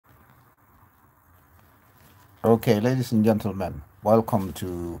Okay, ladies and gentlemen, welcome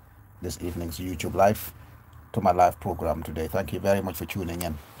to this evening's YouTube Live, to my live program today. Thank you very much for tuning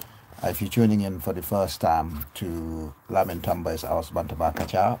in. If you're tuning in for the first time to Lamin Tamba's house Bantaba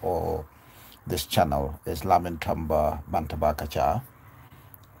Katchaa, or this channel is Lamin Tamba Bantaba Katchaa,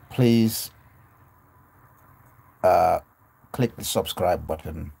 please click the subscribe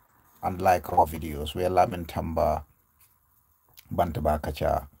button and like our videos. We're Lamin Tamba Bantaba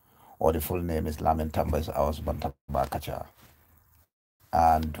Katchaa, or the full name is Lamin Tamba's house Bantaba Katchaa.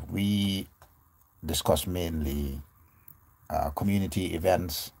 And we discuss mainly community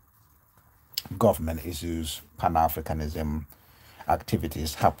events, government issues, Pan-Africanism,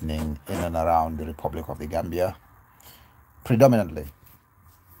 activities happening in and around the Republic of the Gambia, predominantly.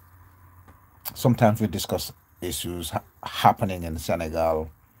 Sometimes we discuss issues happening in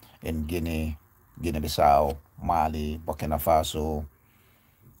Senegal, in Guinea, Guinea-Bissau, Mali, Burkina Faso,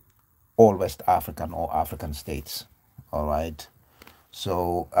 all West African or African states. All right.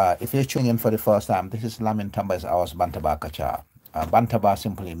 So if you're tuning in for the first time, this is Lamin Tamba's house Bantaba Katchaa. Bantaba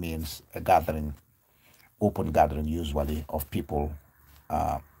simply means a gathering, open gathering usually of people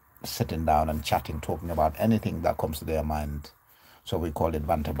uh, sitting down and chatting, talking about anything that comes to their mind. So we call it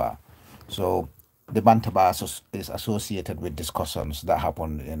Bantaba. So the Bantaba is associated with discussions that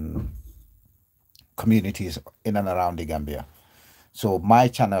happen in communities in and around the Gambia. So my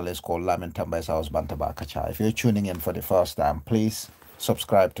channel is called Lamin Tamba's House Bantaba Katchaa. If you're tuning in for the first time, please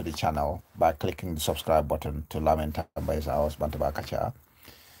subscribe to the channel by clicking the subscribe button to Lamin Tamba's House Bantaba Katchaa.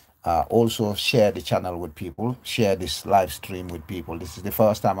 Also share the channel with people, share this live stream with people. This is the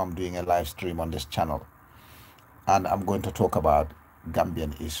first time I'm doing a live stream on this channel, and I'm going to talk about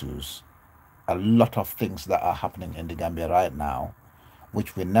Gambian issues. A lot of things that are happening in the Gambia right now,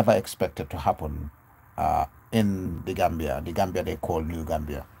 which we never expected to happen in the Gambia they call New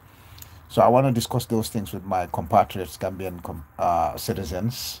Gambia. So I want to discuss those things with my compatriots, Gambian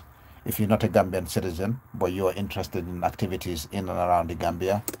citizens. If you're not a Gambian citizen, but you're interested in activities in and around the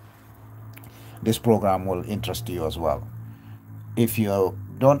Gambia, this program will interest you as well. If you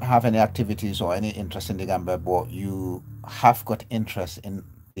don't have any activities or any interest in the Gambia, but you have got interest in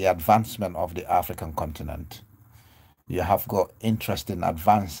the advancement of the African continent, you have got interest in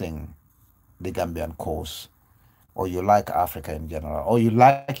advancing the Gambian cause, or you like Africa in general, or you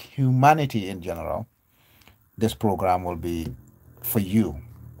like humanity in general, this program will be for you.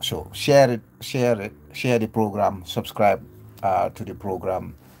 So share the program, subscribe to the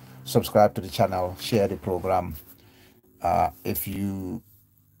program, subscribe to the channel, share the program. If you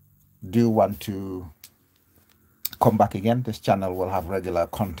do want to come back again, this channel will have regular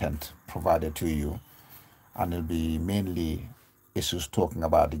content provided to you, and it'll be mainly issues talking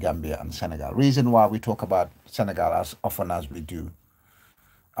about the Gambia and Senegal. Reason why we talk about Senegal as often as we do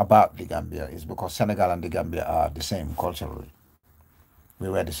about the Gambia is because Senegal and the Gambia are the same culturally. We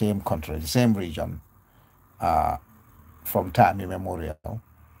were the same country, the same region from time immemorial.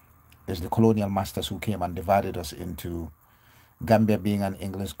 It's the colonial masters who came and divided us into Gambia being an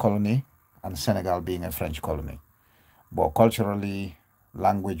English colony and Senegal being a French colony. But culturally,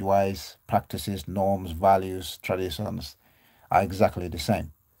 language-wise, practices, norms, values, traditions are exactly the same.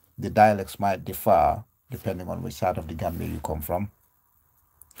 The dialects might differ depending on which side of the Gambia you come from,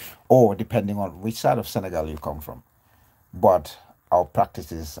 or depending on which side of Senegal you come from. But our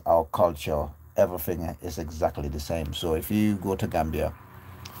practices, our culture, everything is exactly the same. So if you go to Gambia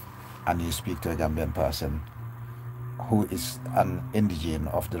and you speak to a Gambian person who is an indigene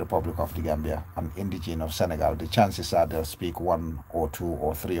of the Republic of the Gambia, an indigene of Senegal, the chances are they'll speak one or two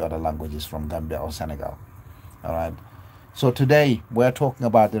or three other languages from Gambia or Senegal. All right. So today we're talking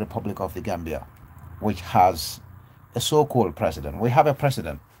about the Republic of the Gambia, which has a so-called president. We have a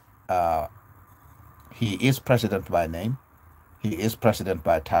president. He is president by name. He is president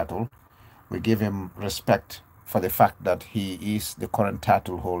by title. We give him respect for the fact that he is the current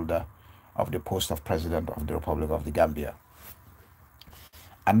title holder of the post of president of the Republic of the Gambia.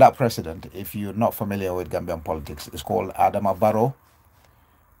 And that president, if you're not familiar with Gambian politics, is called Adama Barrow.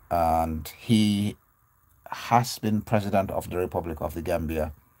 And he has been president of the Republic of the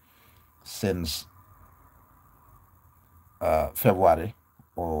Gambia since February,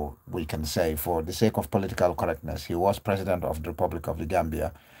 or we can say, for the sake of political correctness, he was president of the Republic of the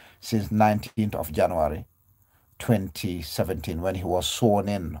Gambia since 19th of January 2017, when he was sworn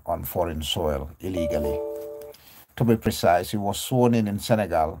in on foreign soil illegally. To be precise, he was sworn in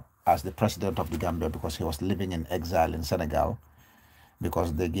Senegal as the president of the Gambia because he was living in exile in Senegal,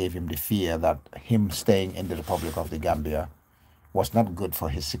 because they gave him the fear that him staying in the Republic of the Gambia was not good for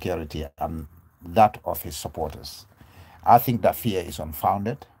his security and that of his supporters. I think that fear is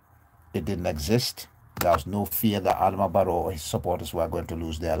unfounded. It didn't exist. There was no fear that Adama Barrow or his supporters were going to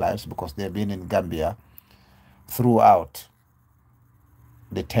lose their lives because they've been in Gambia throughout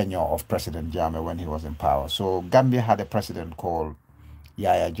the tenure of President Jammeh when he was in power. So Gambia had a president called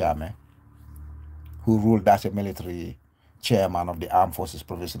Yaya Jammeh, who ruled as a military chairman of the Armed Forces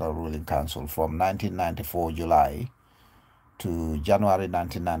Provisional Ruling Council from 1994 July to January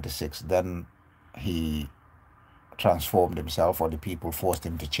 1996. Then he transformed himself, or the people forced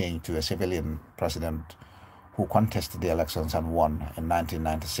him to change to a civilian president who contested the elections and won in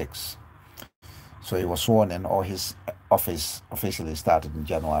 1996. So he was sworn in, or his office officially started in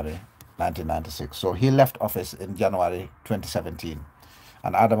January 1996. So he left office in January 2017,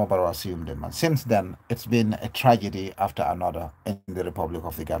 and Adama Barrow assumed him. And since then, it's been a tragedy after another in the Republic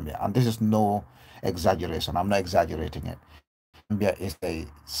of the Gambia. And this is no exaggeration. I'm not exaggerating it. Gambia is a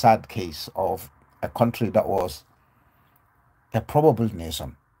sad case of a country that was a probable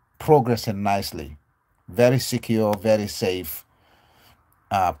nation, progressing nicely, very secure, very safe,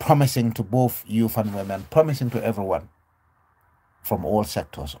 promising to both youth and women, promising to everyone from all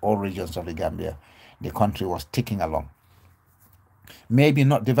sectors, all regions of the Gambia. The country was ticking along. Maybe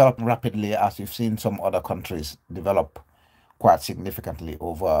not developing rapidly as you've seen some other countries develop quite significantly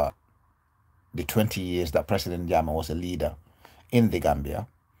over the 20 years that President Jammeh was a leader in the Gambia.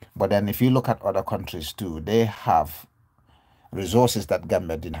 But then if you look at other countries too, they have resources that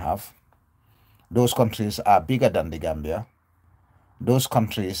Gambia didn't have. Those countries are bigger than the Gambia. Those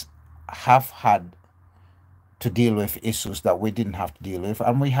countries have had to deal with issues that we didn't have to deal with,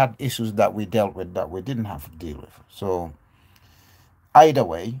 and we had issues that we dealt with that we didn't have to deal with. So either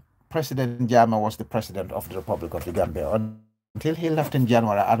way, President Jammeh was the president of the Republic of the Gambia until he left in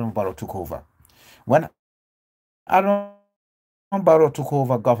January. Adama Barrow took over. When Adama Barrow took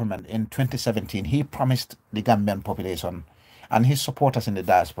over government in 2017, he promised the Gambian population and his supporters in the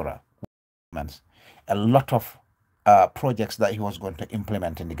diaspora a lot of projects that he was going to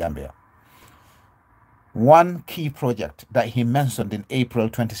implement in the Gambia. One key project that he mentioned in April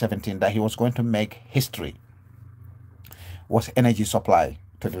 2017 that he was going to make history was energy supply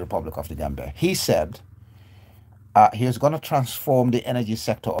to the Republic of the Gambia. He said he was going to transform the energy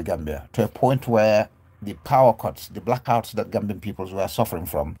sector of the Gambia to a point where the power cuts, the blackouts that Gambian peoples were suffering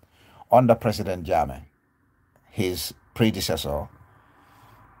from under President Jammeh, his predecessor,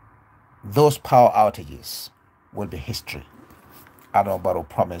 those power outages will be history. Adama Barrow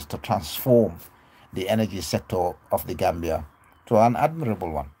promised to transform the energy sector of the Gambia to an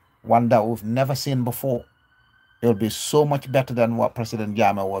admirable one that we've never seen before. It will be so much better than what President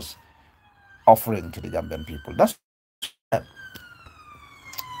Jammeh was offering to the Gambian people. That's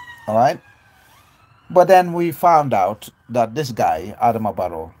all right. But then we found out that this guy, Adama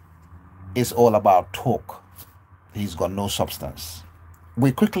Barrow, is all about talk. He's got no substance.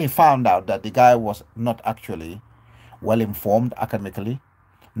 We quickly found out that the guy was not actually well informed academically,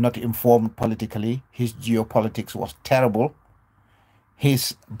 not informed politically. His geopolitics was terrible.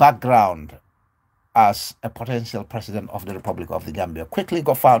 His background as a potential president of the Republic of the Gambia quickly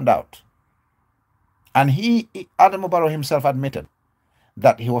got found out. And Adama Barrow himself admitted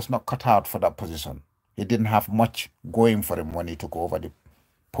that he was not cut out for that position. He didn't have much going for him when he took over the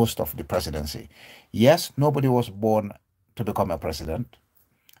post of the presidency. Yes, nobody was born to become a president.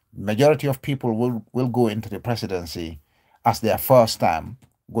 Majority of people will go into the presidency as their first time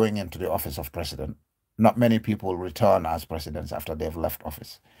going into the office of president. Not many people return as presidents after they've left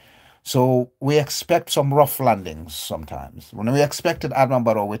office. So we expect some rough landings sometimes. When we expected Adama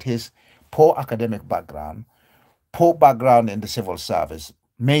Barrow with his poor academic background, poor background in the civil service,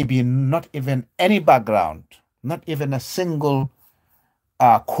 maybe not even any background, not even a single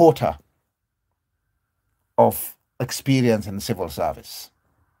quarter of experience in the civil service.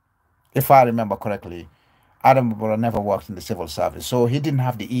 If I remember correctly, Adama Barrow never worked in the civil service, so he didn't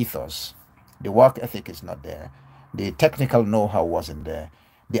have the ethos. The work ethic is not there. The technical know-how wasn't there.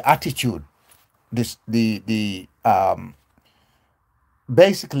 The attitude, basically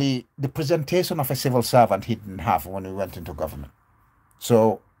the presentation of a civil servant he didn't have when he went into government.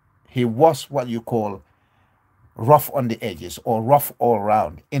 So he was what you call rough on the edges, or rough all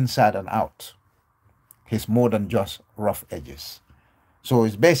around, inside and out. He's more than just rough edges. So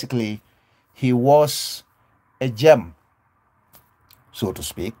it's basically, he was a gem, so to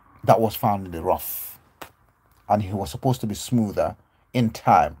speak, that was found in the rough. And he was supposed to be smoother in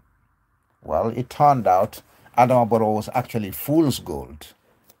time. Well, it turned out Adama Barrow was actually fool's gold,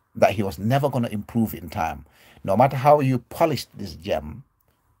 that he was never going to improve in time. No matter how you polished this gem,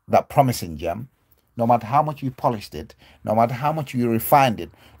 that promising gem, no matter how much you polished it, no matter how much you refined it,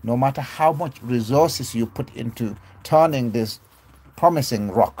 no matter how much resources you put into turning this promising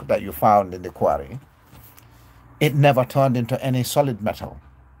rock that you found in the quarry, It never turned into any solid metal.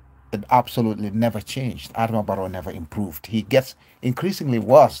 It absolutely never changed. Adama Barrow never improved. He gets increasingly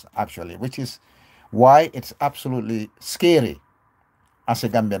worse, actually, which is why it's absolutely scary as a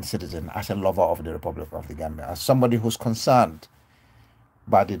Gambian citizen, as a lover of the Republic of the Gambia, as somebody who's concerned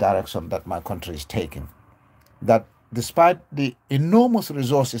by the direction that my country is taking. That despite the enormous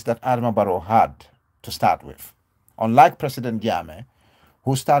resources that Adama Barrow had to start with, unlike President Jammeh,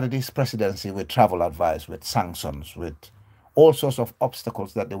 who started his presidency with travel advice, with sanctions, with all sorts of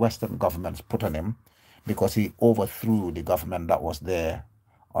obstacles that the Western governments put on him because he overthrew the government that was there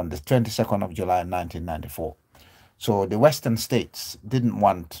on the 22nd of July 1994. So the Western states didn't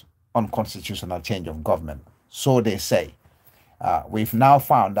want unconstitutional change of government. So they say. We've now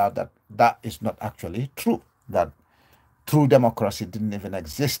found out that that is not actually true, that true democracy didn't even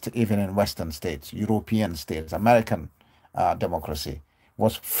exist even in Western states, European states, American democracy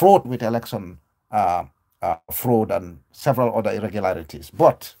was fraught with election fraud and several other irregularities.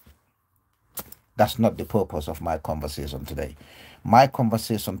 But that's not the purpose of my conversation today. My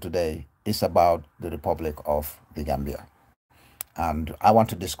conversation today is about the Republic of the Gambia. And I want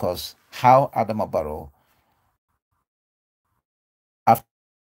to discuss how Adama Barrow, after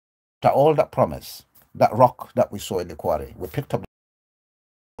all that promise, that rock that we saw in the quarry, we picked up,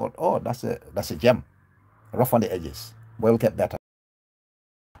 thought, oh, that's a gem, rough on the edges. We'll get better.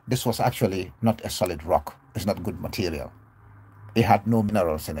 This was actually not a solid rock. It's not good material. It had no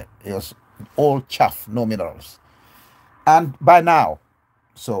minerals in it. It was all chaff, no minerals. And by now,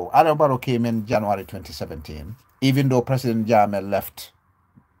 so Adama Barrow came in January 2017, even though President Jammeh left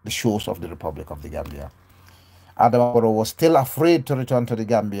the shores of the Republic of the Gambia. Adama Barrow was still afraid to return to the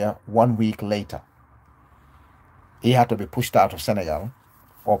Gambia 1 week later. He had to be pushed out of Senegal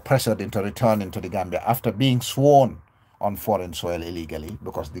or pressured into returning to the Gambia after being sworn on foreign soil illegally,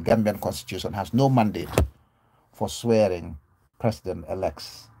 because the Gambian constitution has no mandate for swearing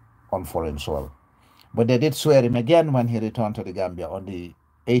president-elects on foreign soil. But they did swear him again when he returned to the Gambia on the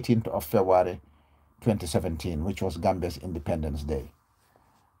 18th of February 2017, which was Gambia's Independence Day.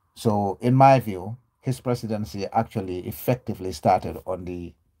 So in my view, his presidency actually effectively started on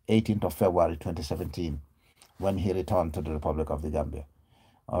the 18th of February 2017 when he returned to the Republic of the Gambia.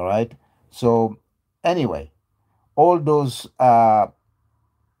 All right. So anyway, all those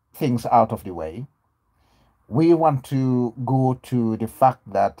things out of the way, we want to go to the fact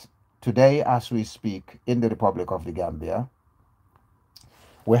that today, as we speak, in the Republic of the Gambia,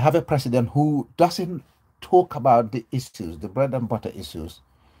 we have a president who doesn't talk about the issues, the bread and butter issues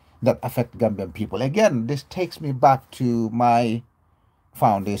that affect Gambian people. Again, this takes me back to my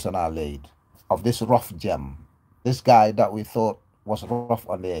foundation I laid of this rough gem, this guy that we thought was rough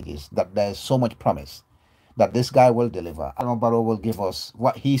on the edges, that there's so much promise that this guy will deliver. Adama Barrow will give us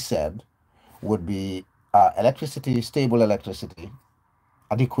what he said would be electricity, stable electricity,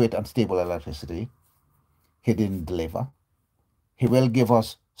 adequate and stable electricity. He didn't deliver. He will give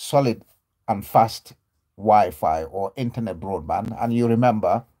us solid and fast Wi-Fi or internet broadband. And you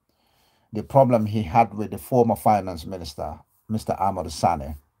remember the problem he had with the former finance minister, Mr. Ahmad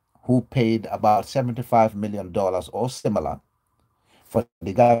Sane, who paid about $75 million or similar for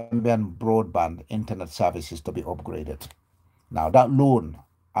the Gambian broadband internet services to be upgraded. Now, that loan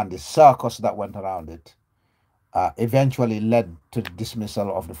and the circus that went around it eventually led to the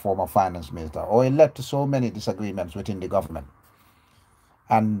dismissal of the former finance minister, or it led to so many disagreements within the government.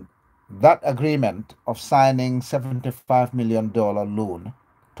 And that agreement of signing $75 million loan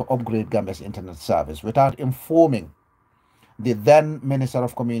to upgrade Gambia's internet service without informing the then Minister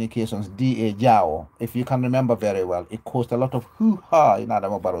of Communications, D.A. Jao, if you can remember very well, it caused a lot of hoo-ha in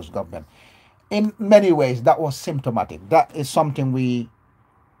Adama Barrow's government. In many ways, that was symptomatic. That is something we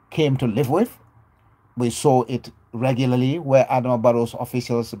came to live with. We saw it regularly where Adama Barrow's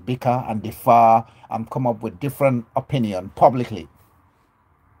officials bicker and differ and come up with different opinion publicly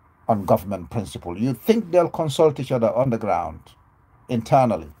on government principle. You think they'll consult each other on the ground,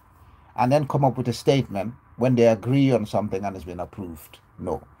 internally, and then come up with a statement when they agree on something and it's been approved.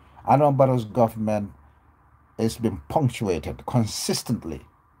 No. Adama Barrow's government has been punctuated consistently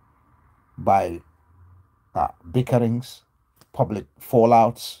by bickerings, public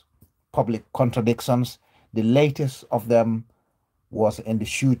fallouts, public contradictions. The latest of them was in the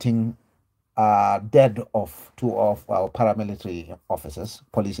shooting dead of two of our paramilitary officers,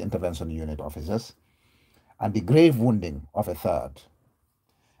 police intervention unit officers, and the grave wounding of a third.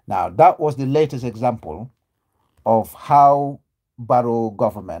 Now, that was the latest example of how Barrow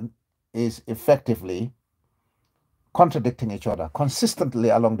government is effectively contradicting each other consistently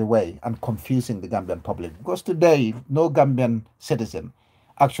along the way and confusing the Gambian public. Because today, no Gambian citizen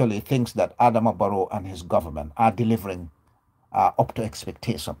actually thinks that Adama Barrow and his government are delivering up to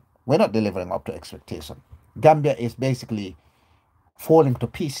expectation. We're not delivering up to expectation. Gambia is basically falling to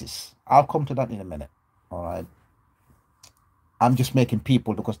pieces. I'll come to that in a minute. All right. I'm just making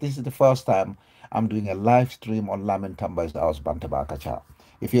people, because this is the first time I'm doing a live stream on Lamin Tamba's house, Bantaba, Katchaa.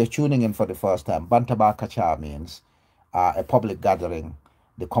 If you're tuning in for the first time, Bantaba, Katchaa means a public gathering,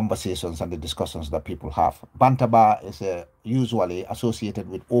 the conversations and the discussions that people have. Bantaba is usually associated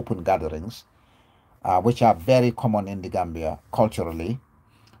with open gatherings, which are very common in the Gambia culturally.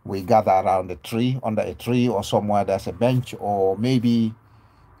 We gather around a tree, under a tree, or somewhere there's a bench, or maybe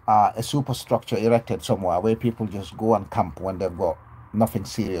a superstructure erected somewhere where people just go and camp when they've got nothing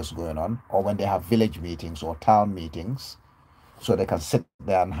serious going on, or when they have village meetings or town meetings, so they can sit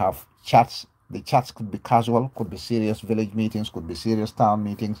there and have chats. The chats could be casual, could be serious village meetings, could be serious town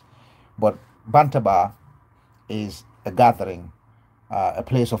meetings. But Bantaba is a gathering, a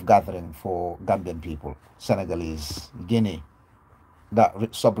place of gathering for Gambian people, Senegalese, Guinea,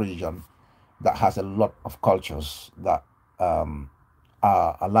 that sub-region that has a lot of cultures that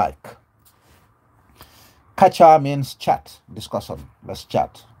are alike. Katchaa means chat, discussion. Let's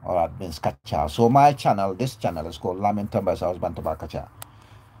chat. All right, means Katchaa. So my channel, this channel is called Lamin Tamba's House, Bantaba, Katchaa.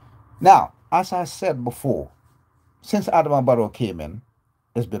 Now, as I said before, since Adama Barrow came in,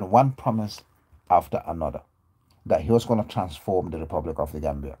 there's been one promise after another that he was going to transform the Republic of the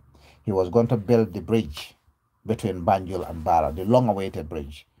Gambia. He was going to build the bridge between Banjul and Bara, the long-awaited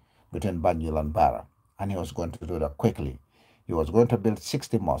bridge between Banjul and Bara, and he was going to do that quickly. He was going to build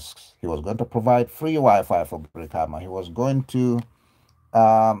 60 mosques. He was going to provide free Wi-Fi for Brikama. He was going to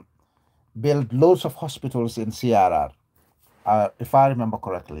build loads of hospitals in CRR. If I remember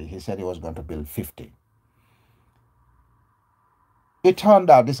correctly, he said he was going to build 50. It turned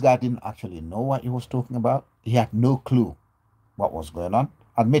out this guy didn't actually know what he was talking about. He had no clue what was going on.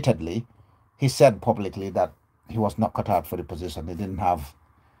 Admittedly, he said publicly that he was not cut out for the position. He didn't have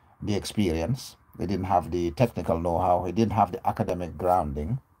the experience. He didn't have the technical know-how. He didn't have the academic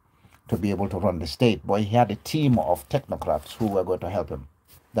grounding to be able to run the state. But he had a team of technocrats who were going to help him.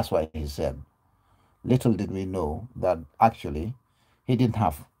 That's what he said. Little did we know that actually he didn't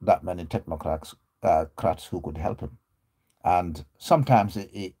have that many technocrats who could help him. And sometimes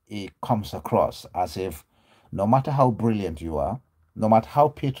it comes across as if no matter how brilliant you are, no matter how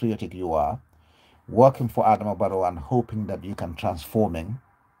patriotic you are, working for Adama Barrow and hoping that you can transform him,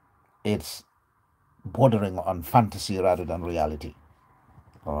 it's bordering on fantasy rather than reality.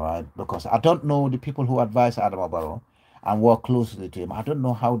 All right, because I don't know the people who advise Adama Barrow and work closely to him. I don't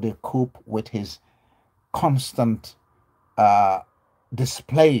know how they cope with his constant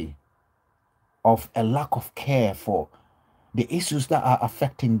display of a lack of care for the issues that are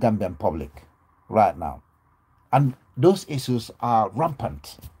affecting Gambian public right now. And those issues are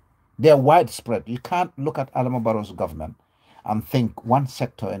rampant. They're widespread. You can't look at Adama Barrow's government and think one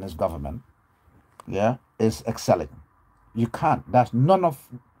sector in his government, is excelling. You can't. That's none of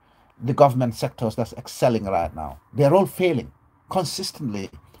the government sectors that's excelling right now. They're all failing consistently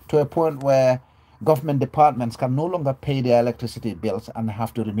to a point where government departments can no longer pay their electricity bills and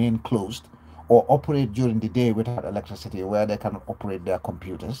have to remain closed or operate during the day without electricity, where they cannot operate their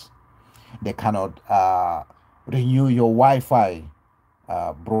computers. They cannot renew your Wi-Fi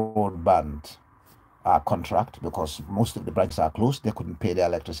broadband contract because most of the branches are closed. They couldn't pay their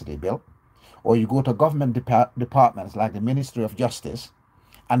electricity bill. Or you go to government departments like the Ministry of Justice,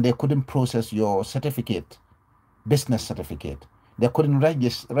 and they couldn't process your certificate, business certificate. They couldn't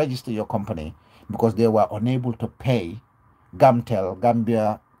register your company because they were unable to pay Gamtel,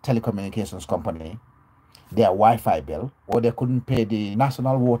 Gambia Telecommunications Company, their Wi-Fi bill, or they couldn't pay the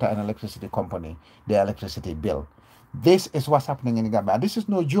National Water and Electricity Company their electricity bill. This is what's happening in the Gambia. This is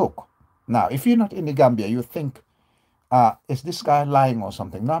no joke. Now, if you're not in the Gambia, you think, is this guy lying or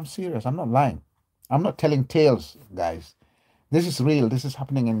something? No, I'm serious. I'm not lying. I'm not telling tales, guys. This is real. This is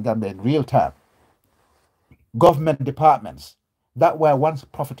happening in Gambia in real time. Government departments that were once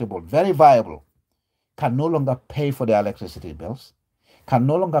profitable, very viable, can no longer pay for their electricity bills, can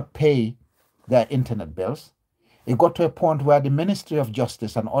no longer pay their internet bills. It got to a point where the Ministry of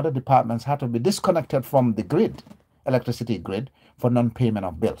Justice and other departments had to be disconnected from the grid, electricity grid, for non-payment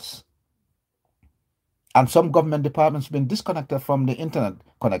of bills. And some government departments have been disconnected from the internet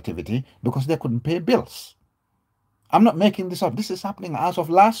connectivity because they couldn't pay bills. I'm not making this up. This is happening as of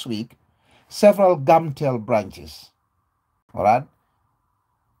last week. Several Gamtel branches, all right,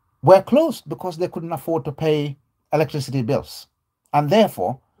 were closed because they couldn't afford to pay electricity bills. And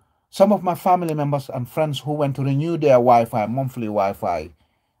therefore, some of my family members and friends who went to renew their Wi-Fi, monthly Wi-Fi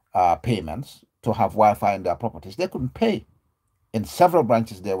payments to have Wi-Fi in their properties, they couldn't pay In several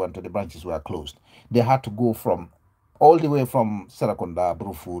branches they went to, the branches were closed. They had to go from all the way from Serakunda,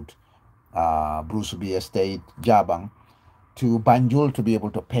 Brufut, Brusubi Estate, Jabang, to Banjul to be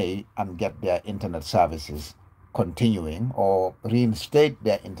able to pay and get their internet services continuing or reinstate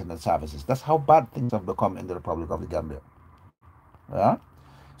their internet services. That's how bad things have become in the Republic of the Gambia. Yeah.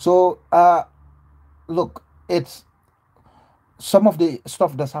 So look, it's some of the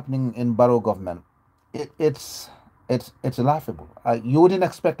stuff that's happening in Barrow government. It's laughable. You wouldn't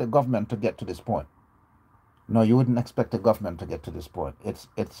expect a government to get to this point. No, you wouldn't expect a government to get to this point. It's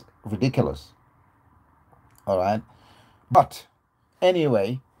ridiculous. All right. But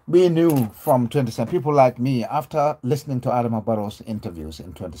anyway, we knew from 2017, people like me, after listening to Adama Barrow's interviews in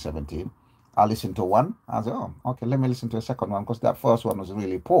 2017, I listened to one. I said, oh, okay, let me listen to a second one because that first one was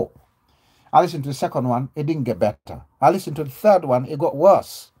really poor. I listened to the second one, it didn't get better. I listened to the third one, it got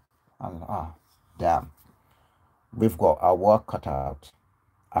worse. I was like, oh, damn. We've got our work cut out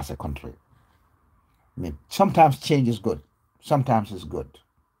as a country. I mean, sometimes change is good. Sometimes it's good.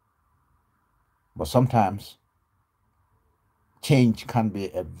 But sometimes change can be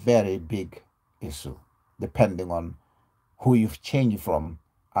a very big issue, depending on who you've changed from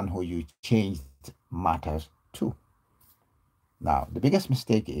and who you changed matters to. Now, the biggest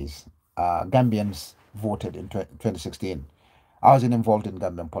mistake is Gambians voted in 2016. I wasn't involved in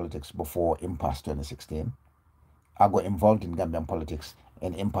Gambian politics before impasse 2016. I got involved in Gambian politics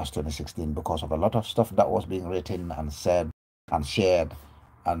in impasse 2016 because of a lot of stuff that was being written and said and shared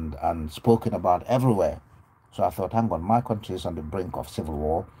and spoken about everywhere. So I thought, hang on, my country is on the brink of civil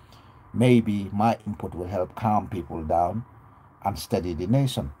war. Maybe my input will help calm people down and steady the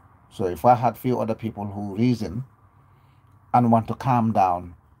nation. So if I had few other people who reason and want to calm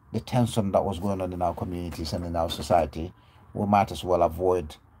down the tension that was going on in our communities and in our society, we might as well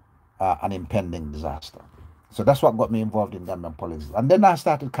avoid an impending disaster. So that's what got me involved in Gambian politics. And then I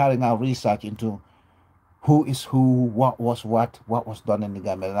started carrying out research into who is who, what was done in the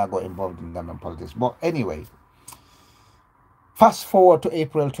Gambia, and I got involved in Gambian politics. But anyway, fast forward to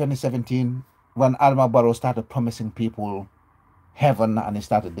April 2017, when Adama Barrow started promising people heaven and he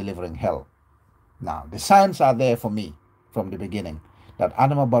started delivering hell. Now, the signs are there for me from the beginning that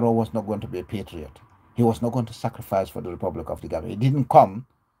Adama Barrow was not going to be a patriot. He was not going to sacrifice for the Republic of the Gambia. He didn't come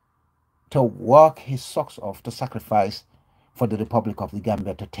to work his socks off to sacrifice for the Republic of the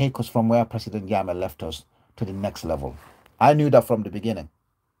Gambia, to take us from where President Jammeh left us to the next level. I knew that from the beginning.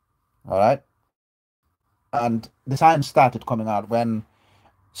 All right. And the signs started coming out when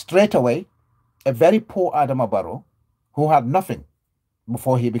straight away, a very poor Adama Barrow, who had nothing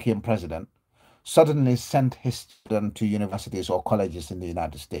before he became president, suddenly sent his children to universities or colleges in the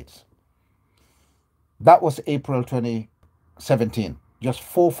United States. That was April 2017. Just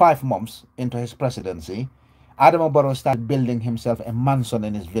 4 or 5 months into his presidency, Adama Barrow started building himself a mansion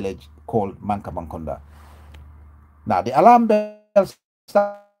in his village called Mankabankunda. Now, the alarm bells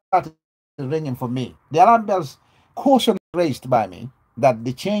started ringing for me. The alarm bells, caution raised by me that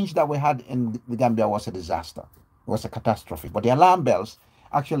the change that we had in the Gambia was a disaster. It was a catastrophe. But the alarm bells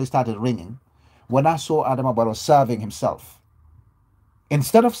actually started ringing when I saw Adama Barrow serving himself.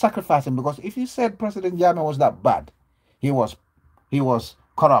 Instead of sacrificing, because if you said President Jammeh was that bad, he was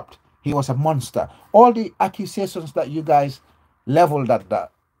corrupt, he was a monster. All the accusations that you guys leveled at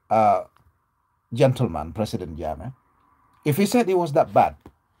the gentleman, President Jammeh, if he said he was that bad,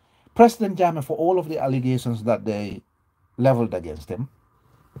 President Jammeh, for all of the allegations that they leveled against him,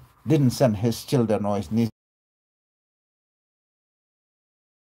 didn't send his children or his nieces.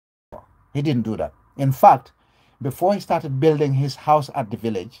 He didn't do that. In fact, before he started building his house at the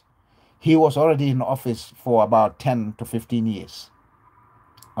village, he was already in office for about 10 to 15 years.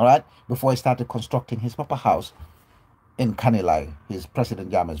 All right, before he started constructing his proper house in Kanilai, his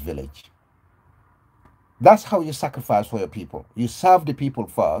President Jammeh's village. That's how you sacrifice for your people. You serve the people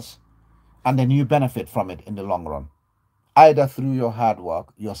first, and then you benefit from it in the long run, either through your hard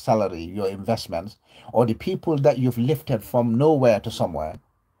work, your salary, your investments, or the people that you've lifted from nowhere to somewhere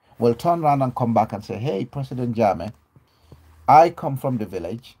will turn around and come back and say, hey, President Jammeh, I come from the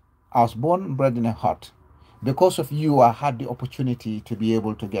village. I was born and bred in a hut. Because of you, I had the opportunity to be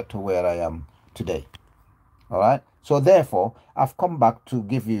able to get to where I am today. All right. So therefore, I've come back to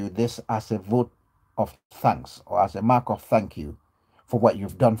give you this as a vote of thanks, or as a mark of thank you for what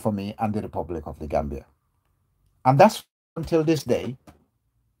you've done for me and the Republic of the Gambia. And that's until this day.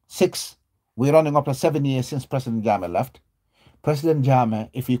 We're running up to 7 years since President Jammeh left. President Jammeh,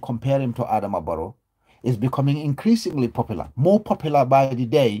 if you compare him to Adama Barrow, is becoming increasingly popular, more popular by the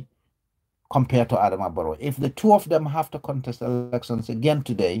day compared to Adama Barrow. If the two of them have to contest elections again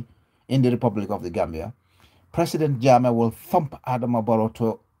today in the Republic of the Gambia, President Jammeh will thump Adama Barrow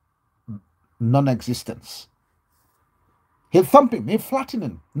to non-existence. He'll thump him, he'll flatten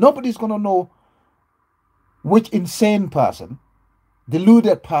him. Nobody's going to know which insane person,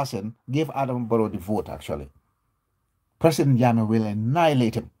 deluded person, gave Adama Barrow the vote, actually. President Jammeh will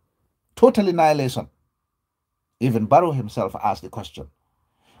annihilate him. Total annihilation. Even Barrow himself asked the question,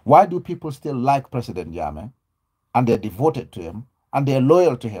 why do people still like President Jammeh, and they're devoted to him, and they're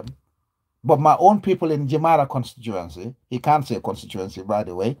loyal to him? But my own people in Jimara constituency, he can't say constituency, by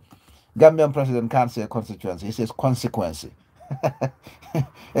the way. Gambian president can't say constituency, he says consequency.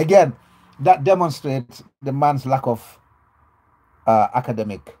 Again, that demonstrates the man's lack of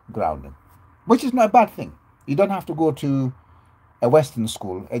academic grounding, which is not a bad thing. You don't have to go to a Western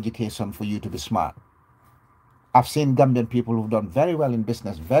school education for you to be smart. I've seen Gambian people who've done very well in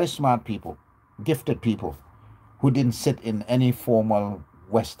business, very smart people, gifted people, who didn't sit in any formal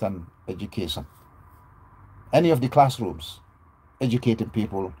Western education. Any of the classrooms educated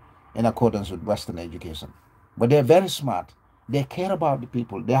people in accordance with Western education. But they're very smart. They care about the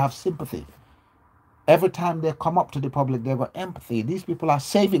people. They have sympathy. Every time they come up to the public, they've got empathy. These people are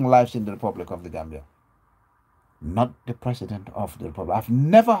saving lives in the Republic of the Gambia. Not the president of the Republic. I've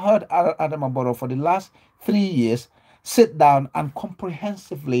never heard Adama Barrow for the last 3 years sit down and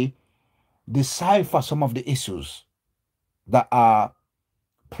comprehensively decipher some of the issues that are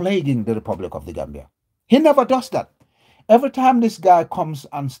plaguing the Republic of the Gambia. He never does that. Every time this guy comes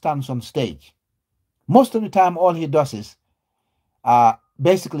and stands on stage, most of the time all he does is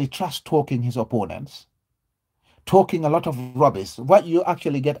basically trash talking his opponents, talking a lot of rubbish, what you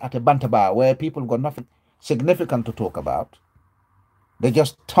actually get at a Bantaba where people got nothing significant to talk about. They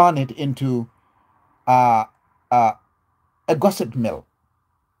just turn it into a gossip mill.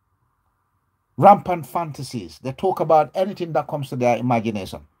 Rampant fantasies. They talk about anything that comes to their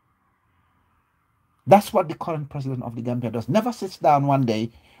imagination. That's what the current president of the Gambia does. Never sits down one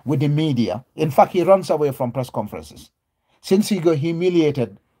day with the media. In fact, he runs away from press conferences. Since he got humiliated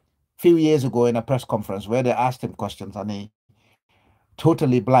a few years ago in a press conference where they asked him questions and he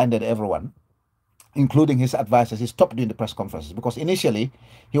totally blinded everyone, including his advisors, he stopped doing the press conferences because initially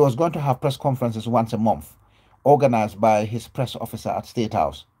he was going to have press conferences once a month organized by his press officer at State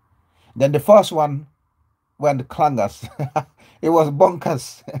House. Then the first one went clangers. It was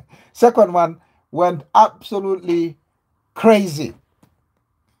bonkers. Second one went absolutely crazy.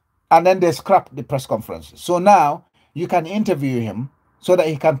 And then they scrapped the press conference. So now you can interview him so that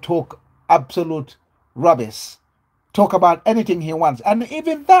he can talk absolute rubbish, talk about anything he wants. And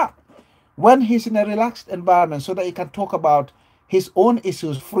even that, when he's in a relaxed environment so that he can talk about his own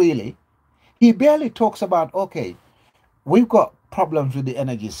issues freely, he barely talks about, okay, we've got problems with the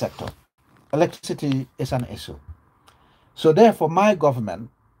energy sector. Electricity is an issue. So therefore, my government,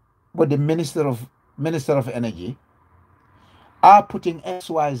 with the Minister of Energy, are putting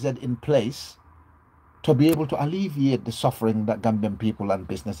XYZ in place to be able to alleviate the suffering that Gambian people and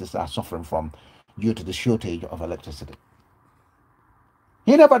businesses are suffering from due to the shortage of electricity.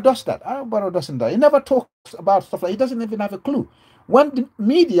 He never does that. Barrow doesn't do that. He never talks about stuff like he doesn't even have a clue. When the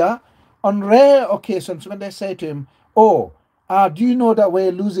media, on rare occasions, when they say to him, oh, do you know that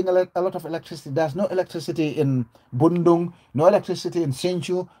we're losing a lot of electricity? There's no electricity in Bundung, no electricity in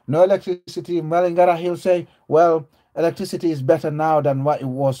Senchu, no electricity in Malingara. He'll say, well, electricity is better now than what it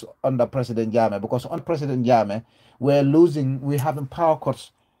was under President Jammeh, because under President Jammeh, we're having power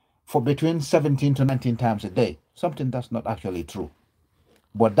cuts for between 17 to 19 times a day. Something that's not actually true.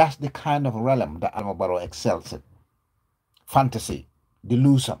 But that's the kind of realm that Adama Barrow excels in. Fantasy,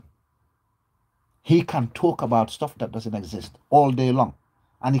 delusion. He can talk about stuff that doesn't exist all day long.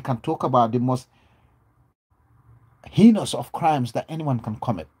 And he can talk about the most heinous of crimes that anyone can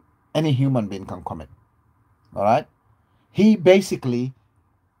commit. Any human being can commit. All right? He basically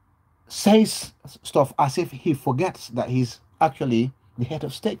says stuff as if he forgets that he's actually the head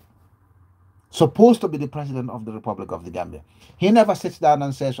of state, supposed to be the president of the Republic of the Gambia. He never sits down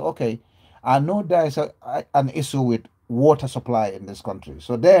and says, okay, I know there is an issue with water supply in this country.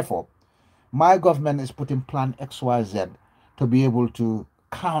 So therefore, my government is putting plan XYZ to be able to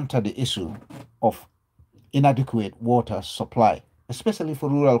counter the issue of inadequate water supply, especially for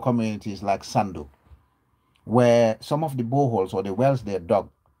rural communities like Sandu, where some of the boreholes or the wells they dug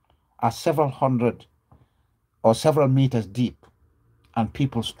are several hundred or several meters deep, and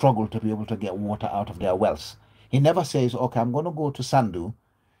people struggle to be able to get water out of their wells. He never says, okay, I'm going to go to Sandu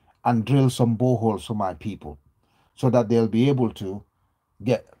and drill some boreholes for my people so that they'll be able to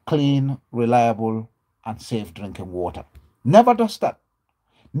get clean, reliable, and safe drinking water. Never does that.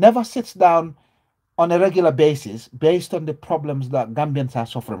 Never sits down on a regular basis based on the problems that Gambians are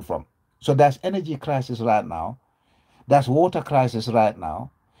suffering from. So there's energy crisis right now. There's water crisis right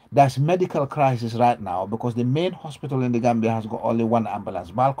now. There's medical crisis right now because the main hospital in the Gambia has got only one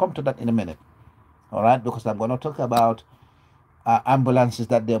ambulance. But I'll come to that in a minute. All right, because I'm going to talk about ambulances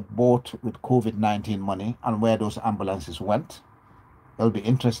that they bought with COVID-19 money and where those ambulances went. It'll be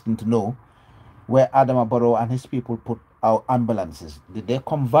interesting to know where Adama Barrow and his people put our ambulances. Did they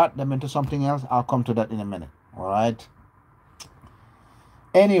convert them into something else? I'll come to that in a minute. All right.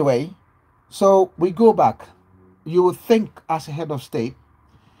 Anyway, so we go back. You would think, as a head of state,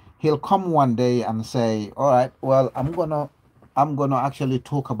 he'll come one day and say, "All right, well, I'm gonna actually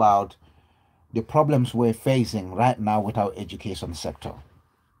talk about the problems we're facing right now with our education sector.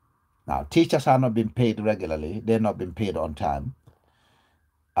 Now, teachers are not being paid regularly; they're not being paid on time.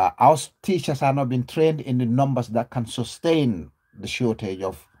 Our teachers are not being trained in the numbers that can sustain the shortage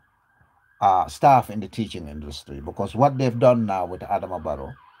of staff in the teaching industry. Because what they've done now with Adama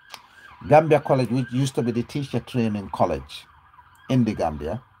Barrow, Gambia College, which used to be the teacher training college in the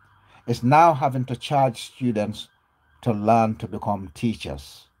Gambia, is now having to charge students to learn to become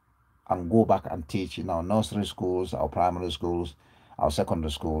teachers and go back and teach in our nursery schools, our primary schools, our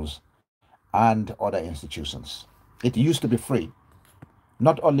secondary schools, and other institutions. It used to be free.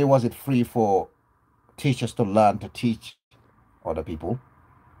 Not only was it free for teachers to learn to teach other people,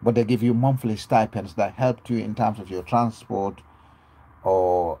 but they give you monthly stipends that help you in terms of your transport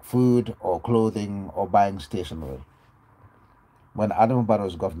or food or clothing or buying stationery. When Adam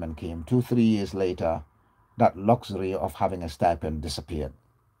Barrow's government came, 2, 3 years later, that luxury of having a stipend disappeared.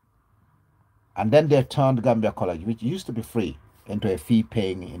 And then they turned Gambia College, which used to be free, into a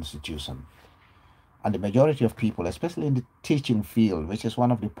fee-paying institution. And the majority of people, especially in the teaching field, which is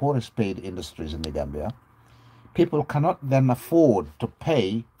one of the poorest paid industries in the Gambia, people cannot then afford to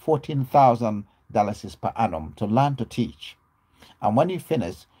pay $14,000 per annum to learn to teach. And when you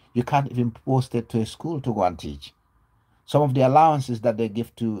finish, you can't even post it to a school to go and teach. Some of the allowances that they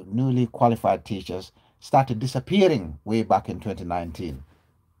give to newly qualified teachers started disappearing way back in 2019.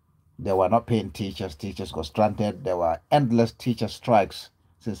 They were not paying teachers. Teachers got stranded. There were endless teacher strikes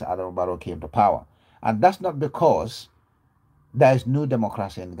since Adam Barrow came to power. And that's not because there is new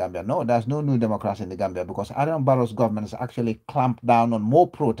democracy in Gambia. No, there's no new democracy in the Gambia because Adam Barrow's government has actually clamped down on more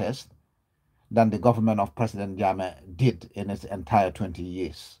protests than the government of President Jammeh did in its entire 20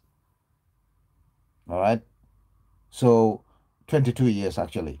 years. All right? So, 22 years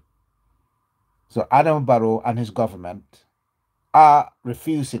actually. So, Adam Barrow and his government are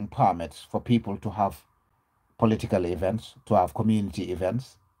refusing permits for people to have political events, to have community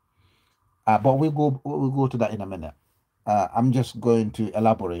events. But we'll go to that in a minute. I'm just going to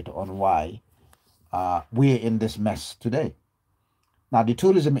elaborate on why we're in this mess today. Now, the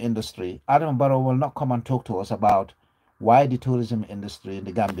tourism industry, Adam Barrow will not come and talk to us about why the tourism industry in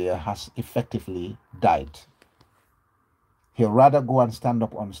the Gambia has effectively died. He'll rather go and stand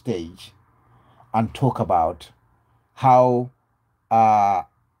up on stage and talk about how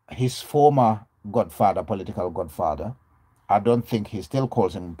his former godfather, political godfather, I don't think he still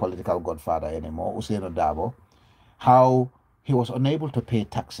calls him political godfather anymore, Usaino Dabo, how he was unable to pay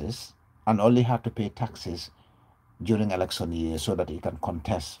taxes and only had to pay taxes during election years so that he can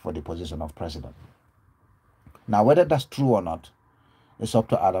contest for the position of president. Now, whether that's true or not, it's up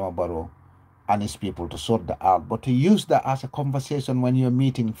to Adama Barrow and his people to sort that out. But to use that as a conversation when you're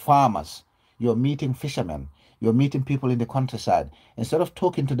meeting farmers, you're meeting fishermen, you're meeting people in the countryside, instead of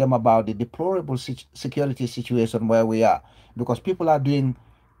talking to them about the deplorable security situation where we are, because people are doing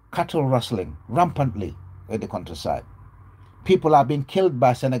cattle rustling rampantly in the countryside. People are being killed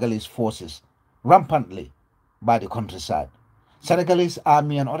by Senegalese forces rampantly by the countryside. Senegalese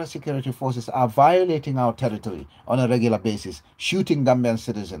army and other security forces are violating our territory on a regular basis, shooting Gambian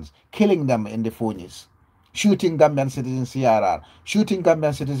citizens, killing them in the Fonis, shooting Gambian citizens in CRR, shooting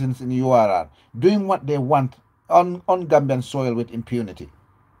Gambian citizens in URR, doing what they want on Gambian soil with impunity.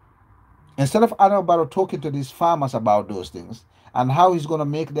 Instead of Adam Barrow talking to these farmers about those things and how he's going to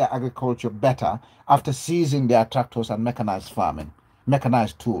make their agriculture better after seizing their tractors and mechanized farming,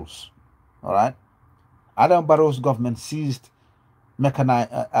 mechanized tools, all right? Adam Barrow's government seized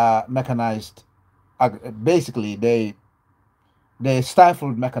mechanized, basically they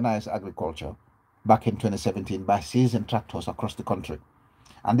stifled mechanized agriculture back in 2017 by seizing tractors across the country.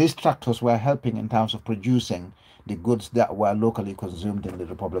 And these tractors were helping in terms of producing the goods that were locally consumed in the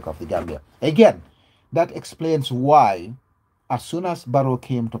Republic of the Gambia. Again, that explains why, as soon as Barrow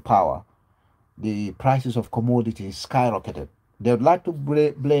came to power, the prices of commodities skyrocketed. They would like to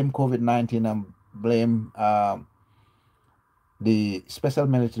blame COVID-19 and blame the special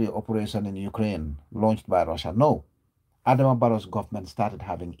military operation in Ukraine launched by Russia. No, Adama Barrow's government started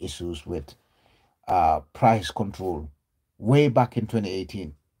having issues with price control way back in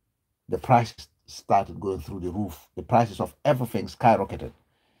 2018. The prices started going through the roof. The prices of everything skyrocketed.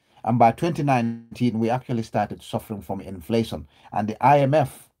 And by 2019, we actually started suffering from inflation. And the IMF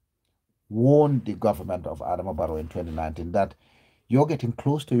warned the government of Adama Barrow in 2019 that you're getting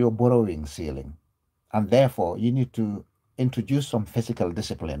close to your borrowing ceiling. And therefore, you need to introduce some fiscal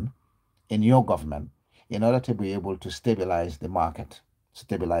discipline in your government in order to be able to stabilize the market,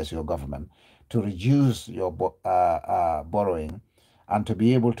 stabilize your government, to reduce your borrowing, and to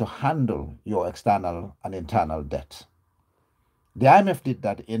be able to handle your external and internal debt. The IMF did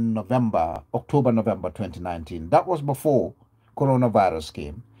that in October, November 2019. That was before coronavirus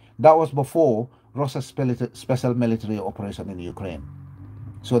came. That was before Russia's special military operation in Ukraine.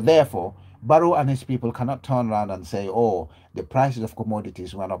 So therefore, Barrow and his people cannot turn around and say, oh, the prices of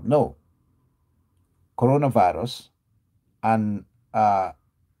commodities went up. No. Coronavirus and the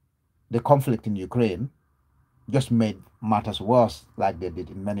conflict in Ukraine just made matters worse like they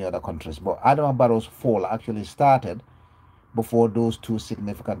did in many other countries. But Adama Barrow's fall actually started before those two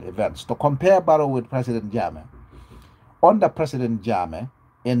significant events. To compare Barrow with President Jammeh, under President Jammeh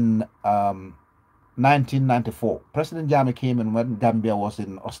in 1994, President Jammeh came in when Gambia was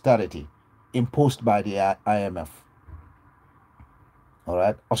in austerity imposed by the IMF. All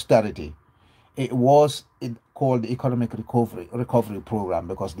right, austerity. It was called the Economic Recovery Program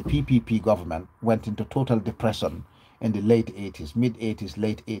because the PPP government went into total depression in the late 80s, mid 80s,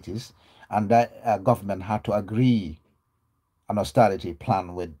 late 80s, and that government had to agree an austerity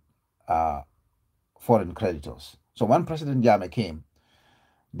plan with foreign creditors. So when President Jammeh came,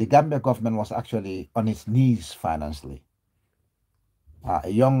 the Gambia government was actually on its knees financially. A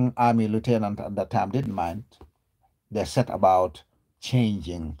young army lieutenant at that time didn't mind. They set about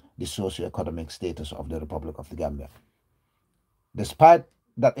changing the socio-economic status of the Republic of the Gambia. Despite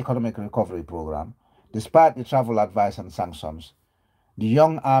that economic recovery program, despite the travel advice and sanctions, the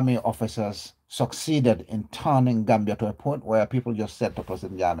young army officers succeeded in turning Gambia to a point where people just said to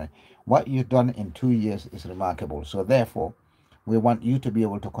President Jammeh, what you've done in 2 years is remarkable. So therefore, we want you to be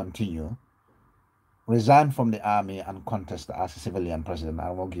able to continue, resign from the army and contest as a civilian president,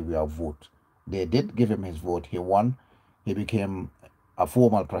 and we'll give you a vote. They did give him his vote. He won. He became a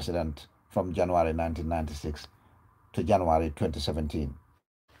formal president from January 1996 to January 2017.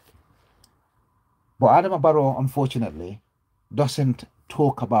 But Adama Barrow, unfortunately, doesn't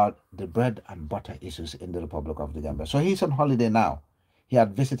talk about the bread and butter issues in the Republic of the Gambia. So he's on holiday now. He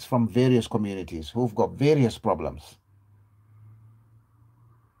had visits from various communities who've got various problems.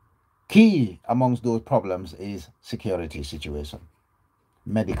 Key amongst those problems is security situation,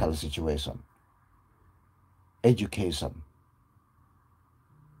 medical situation, education,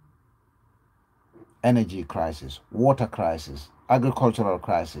 energy crisis, water crisis, agricultural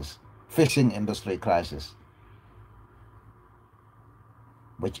crisis, fishing industry crisis.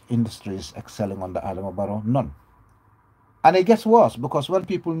 Which industry is excelling under Adama Barrow? None. And it gets worse because when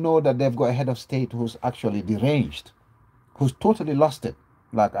people know that they've got a head of state who's actually deranged, who's totally lost it,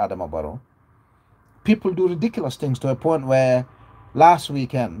 like Adama Barrow, people do ridiculous things to a point where last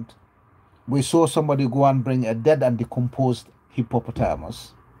weekend we saw somebody go and bring a dead and decomposed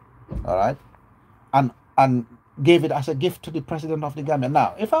hippopotamus, all right, and gave it as a gift to the president of the Gambia.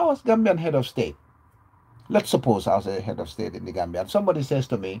 Now, if I was Gambian head of state, let's suppose I was a head of state in the Gambia, and somebody says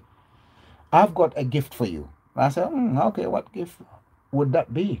to me, I've got a gift for you. And I said, okay, what gift would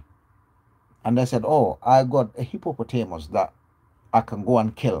that be? And they said, oh, I got a hippopotamus that I can go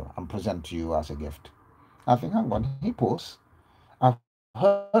and kill and present to you as a gift. I think, hang on, hippos? I've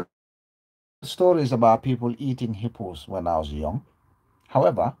heard stories about people eating hippos when I was young.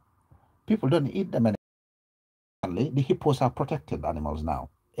 However, people don't eat them anymore. The hippos are protected animals now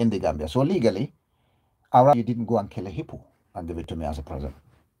in the Gambia. So legally, you didn't go and kill a hippo and give it to me as a present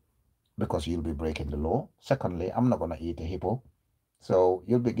because you'll be breaking the law. Secondly, I'm not going to eat a hippo. So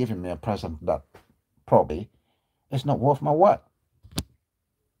you'll be giving me a present that probably is not worth my while.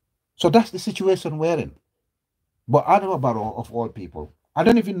 So that's the situation we're in. But Adama Barrow, of all people, I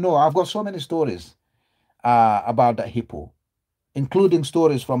don't even know. I've got so many stories about that hippo, including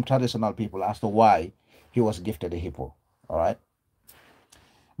stories from traditional people as to why he was gifted a hippo. All right.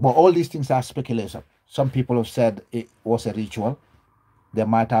 But all these things are speculation. Some people have said it was a ritual. They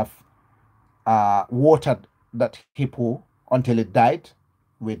might have watered that hippo until it died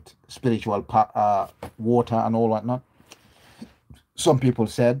with spiritual water and all whatnot. Some people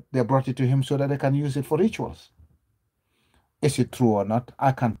said they brought it to him so that they can use it for rituals. Is it true or not?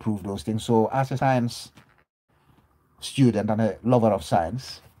 I can't prove those things. So as a science student and a lover of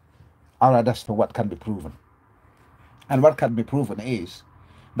science, I'll adjust to what can be proven. And what can be proven is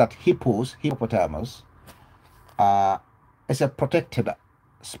that hippopotamus, uh, is a protected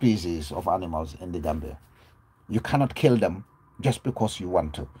species of animals in the Gambia. You cannot kill them just because you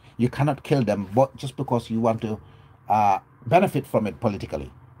want to. You cannot kill them but just because you want to benefit from it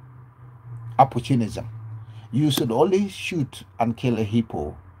politically. Opportunism. You should only shoot and kill a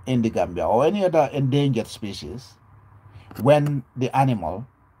hippo in the Gambia or any other endangered species when the animal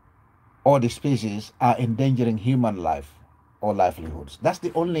or the species are endangering human life or livelihoods. That's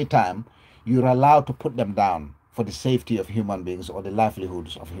the only time you're allowed to put them down for the safety of human beings or the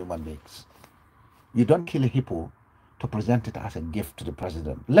livelihoods of human beings. You don't kill a hippo to present it as a gift to the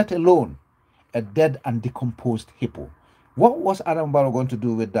president, let alone a dead and decomposed hippo. What was Adam Barrow going to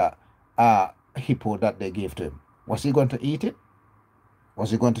do with that hippo that they gave to him? Was he going to eat it? Was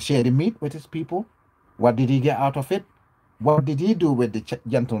he going to share the meat with his people? What did he get out of it? What did he do with the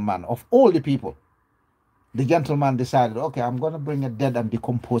gentleman of all the people? The gentleman decided, okay, I'm going to bring a dead and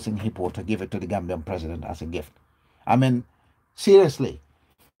decomposing hippo to give it to the Gambian president as a gift. I mean, seriously,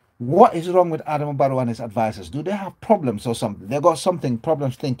 what is wrong with Adam Barrow and his advisors? Do they have problems or something? They got something,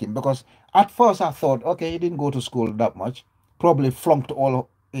 problems thinking. Because at first I thought, okay, he didn't go to school that much. Probably flunked all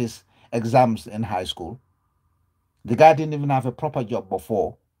his exams in high school. The guy didn't even have a proper job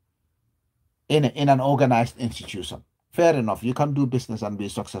before in an organized institution. Fair enough. You can do business and be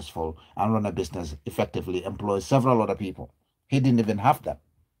successful and run a business effectively, employ several other people. He didn't even have that.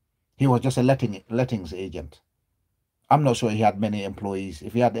 He was just a lettings agent. I'm not sure he had many employees.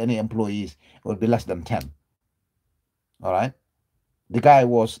 If he had any employees, it would be less than 10. All right. The guy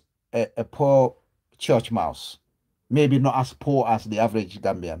was a poor church mouse, maybe not as poor as the average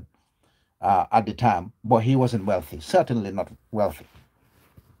Gambian at the time, but he wasn't wealthy, certainly not wealthy.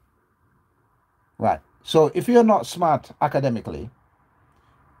 Right. So if you're not smart academically,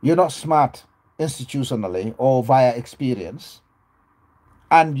 you're not smart institutionally or via experience,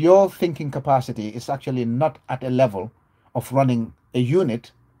 and your thinking capacity is actually not at a level of running a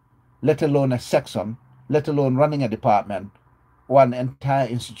unit, let alone a section, let alone running a department or an entire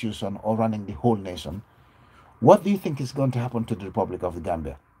institution or running the whole nation, what do you think is going to happen to the Republic of the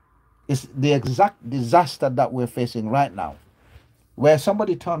Gambia? It's the exact disaster that we're facing right now, where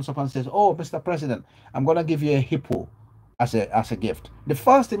somebody turns up and says, oh, Mr. President, I'm going to give you a hippo as a gift. The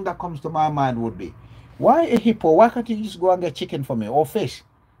first thing that comes to my mind would be, why a hippo? Why can't you just go and get chicken for me or fish?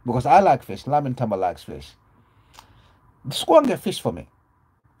 Because I like fish. Lamin Tamba likes fish. Just go and get fish for me.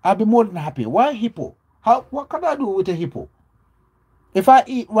 I'll be more than happy. Why hippo? What can I do with a hippo? If I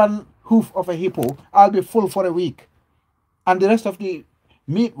eat one hoof of a hippo, I'll be full for a week. And the rest of the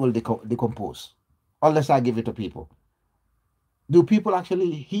meat will decompose unless I give it to people. Do people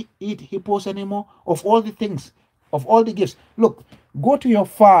actually eat hippos anymore? Of all the things, of all the gifts. Look, go to your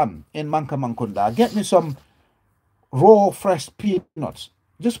farm in Mankunda. Get me some raw, fresh peanuts.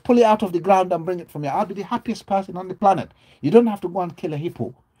 Just pull it out of the ground and bring it from here. I'll be the happiest person on the planet. You don't have to go and kill a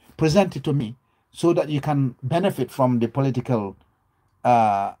hippo. Present it to me so that you can benefit from the political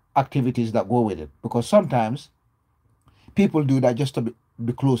activities that go with it. Because sometimes people do that just to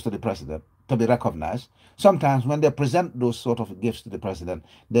be close to the president, to be recognized. Sometimes when they present those sort of gifts to the president,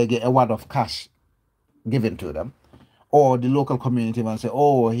 they get a wad of cash given to them. Or the local community will say,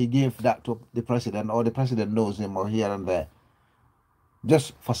 oh, he gave that to the president, or the president knows him, or here and there.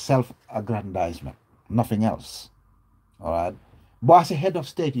 Just for self-aggrandizement, nothing else. All right? But as a head of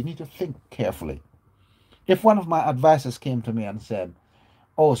state, you need to think carefully. If one of my advisors came to me and said,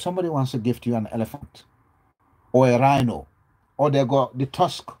 oh, somebody wants to gift you an elephant, or a rhino, or they got the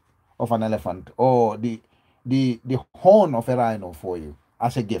tusk of an elephant, or the horn of a rhino for you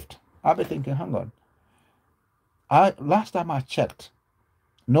as a gift, I'll be thinking, hang on. Last time I checked,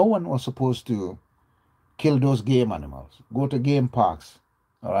 no one was supposed to kill those game animals, go to game parks,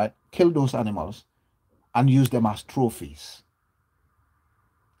 all right, kill those animals and use them as trophies.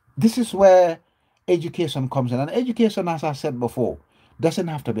 This is where education comes in. And education, as I said before, doesn't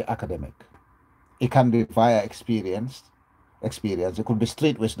have to be academic. It can be via experience. It could be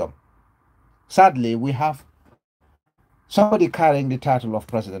street wisdom. Sadly, we have somebody carrying the title of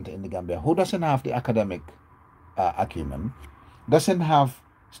president in the Gambia who doesn't have the academic acumen, doesn't have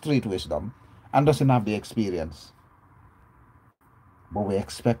street wisdom, and doesn't have the experience. But we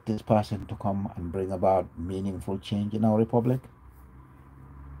expect this person to come and bring about meaningful change in our republic.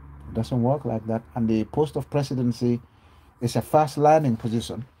 It doesn't work like that. And the post of presidency is a fast learning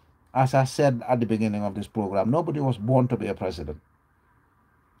position. As I said at the beginning of this program, nobody was born to be a president.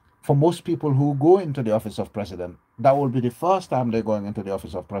 For most people who go into the office of president, that will be the first time they're going into the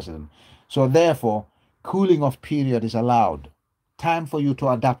office of president. So therefore, cooling off period is allowed. Time for you to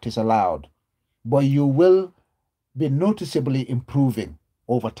adapt is allowed. But you will been noticeably improving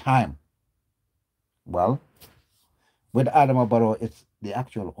over time. Well, with Adama Barrow, it's the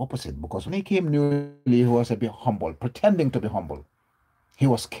actual opposite because when he came newly, he was a bit humble, pretending to be humble. He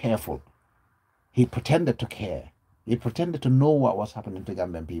was careful. He pretended to care. He pretended to know what was happening to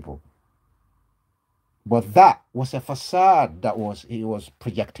Gambian people. But that was a facade that was he was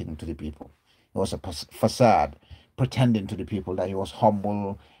projecting to the people. It was a facade pretending to the people that he was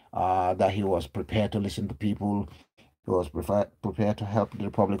humble, that he was prepared to listen to people, he was prepared to help the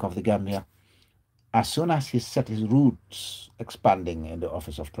Republic of the Gambia. As soon as he set his roots expanding in the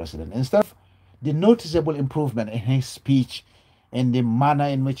office of president, instead of the noticeable improvement in his speech, in the manner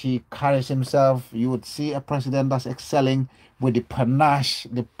in which he carries himself, you would see a president that's excelling with the panache,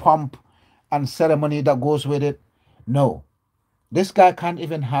 the pomp, and ceremony that goes with it. No, this guy can't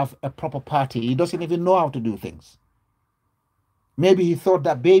even have a proper party. He doesn't even know how to do things. Maybe he thought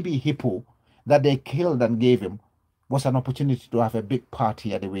that baby hippo that they killed and gave him was an opportunity to have a big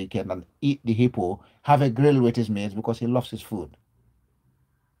party at the weekend and eat the hippo, have a grill with his mates because he loves his food.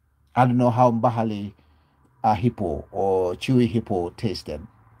 I don't know how Mbahali hippo or chewy hippo tasted.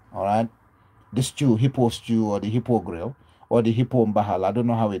 All right. The stew, hippo stew, or the hippo grill, or the hippo mbahal. I don't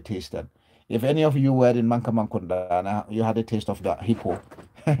know how it tasted. If any of you were in Mankamankunda and you had a taste of that hippo,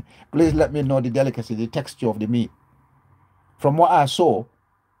 please let me know the delicacy, the texture of the meat. From what I saw,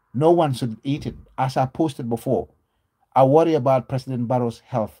 no one should eat it. As I posted before, I worry about President Barrow's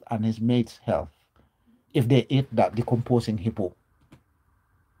health and his mates' health if they ate that decomposing hippo.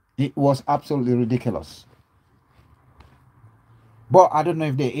 It was absolutely ridiculous. But I don't know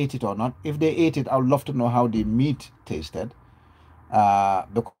if they ate it or not. If they ate it, I would love to know how the meat tasted,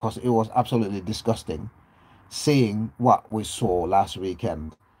 because it was absolutely disgusting. Seeing what we saw last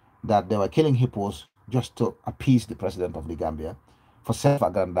weekend, that they were killing hippos just to appease the president of the Gambia for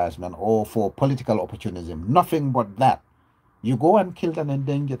self-aggrandizement or for political opportunism. Nothing but that. You go and kill an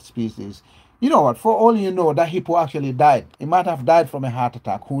endangered species. You know what? For all you know, that hippo actually died. It might have died from a heart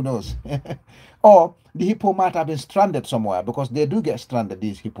attack. Who knows? Or the hippo might have been stranded somewhere because they do get stranded,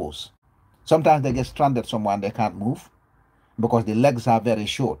 these hippos. Sometimes they get stranded somewhere and they can't move because the legs are very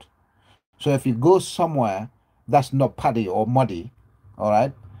short. So if it goes somewhere that's not paddy or muddy, all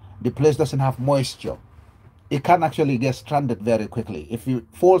right, the place doesn't have moisture, it can actually get stranded very quickly. If it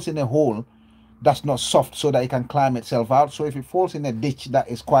falls in a hole that's not soft so that it can climb itself out, so if it falls in a ditch that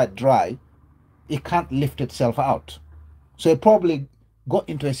is quite dry, it can't lift itself out. So it probably got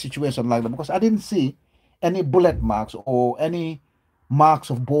into a situation like that because I didn't see any bullet marks or any marks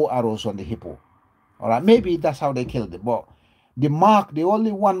of bow arrows on the hippo. All right, maybe that's how they killed it, but the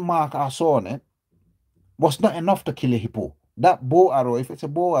only one mark I saw on it was not enough to kill a hippo. That bow arrow, if it's a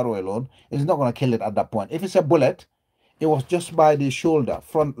bow arrow alone, it's not going to kill it at that point. If it's a bullet, it was just by the shoulder,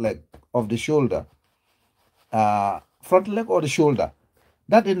 front leg of the shoulder, front leg or the shoulder.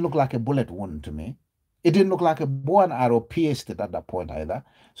 That didn't look like a bullet wound to me. It didn't look like a bow and arrow pierced it at that point either.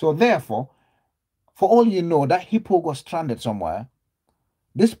 So therefore, for all you know, that hippo got stranded somewhere.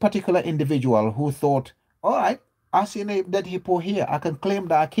 This particular individual who thought, all right, I seen a dead hippo here. I can claim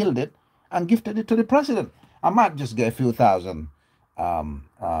that I killed it and gifted it to the president. I might just get a few thousand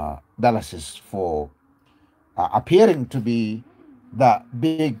dollars for appearing to be that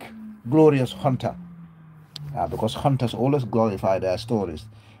big, glorious hunter. Because hunters always glorify their stories.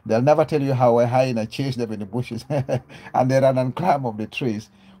 They'll never tell you how a hyena chased them in the bushes and they ran and climbed up the trees.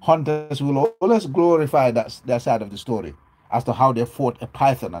 Hunters will always glorify their side of the story as to how they fought a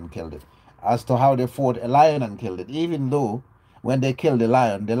python and killed it, as to how they fought a lion and killed it, even though when they killed the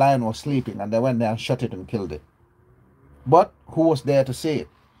lion was sleeping and they went there and shot it and killed it. But who was there to say it?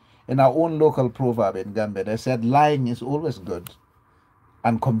 In our own local proverb in Gambia, they said lying is always good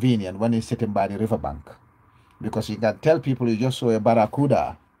and convenient when you're sitting by the riverbank, because you can tell people you just saw a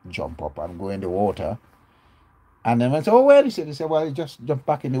barracuda jump up and go in the water, and then when say, oh, where is it? They say, well, it just jumped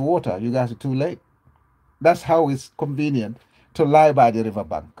back in the water. You guys are too late. That's how it's convenient to lie by the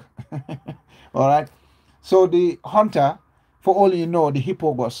riverbank. All right. So the hunter, for all you know, the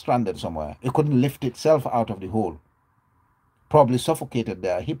hippo got stranded somewhere. It couldn't lift itself out of the hole. Probably suffocated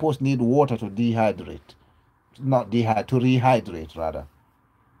there. Hippos need water to dehydrate, not dehydrate, to rehydrate rather.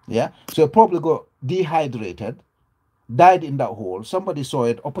 Yeah. So it probably got dehydrated, died in that hole. Somebody saw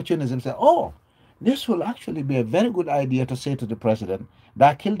it, opportunism, said, oh, this will actually be a very good idea to say to the president that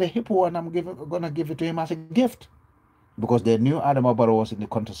I killed a hippo and I'm going to give it to him as a gift, because they knew Adama Barrow was in the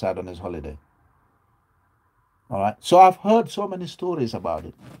countryside on his holiday. All right. So I've heard so many stories about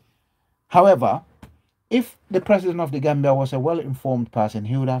it. However, if the president of the Gambia was a well-informed person,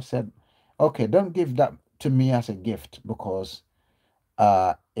 he would have said, okay, don't give that to me as a gift because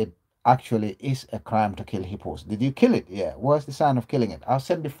actually is a crime to kill hippos. Did you kill it? Yeah. What's the sign of killing it? I'll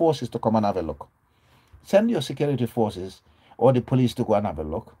send the forces to come and have a look. Send your security forces or the police to go and have a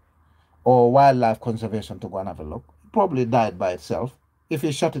look, or wildlife conservation to go and have a look. It probably died by itself. If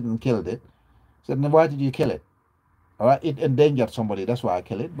you shot it and killed it, so then why did you kill it? All right, it endangered somebody. That's why I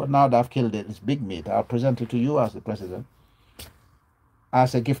kill it. But now that I've killed it, it's big meat. I'll present it to you as the president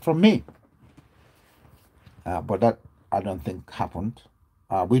as a gift from me. But that I don't think happened.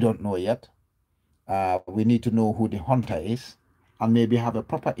 We don't know yet. We need to know who the hunter is and maybe have a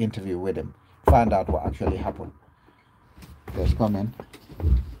proper interview with him, find out what actually happened. Yes, come in.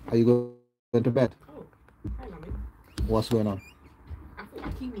 Are you going to bed? Oh, hi, Lamin. What's going on? I thought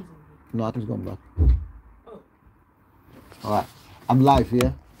Akimi's in here. No, I think it's going back. Oh, All right, I'm live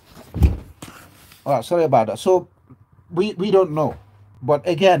here. All right, sorry about that. So we don't know, but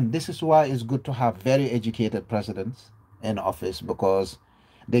again, this is why it's good to have very educated presidents in office because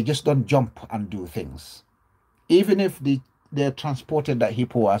they just don't jump and do things. Even if they transported that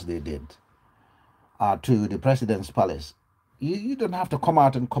hippo as they did to the president's palace, you don't have to come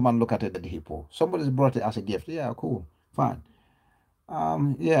out and come and look at it at the hippo. Somebody's brought it as a gift. Yeah, cool, fine.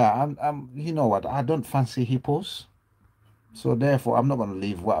 Yeah, you know what? I don't fancy hippos. So therefore, I'm not going to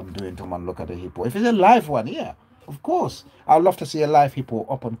leave what I'm doing to come and look at a hippo. If it's a live one, yeah, of course. I'd love to see a live hippo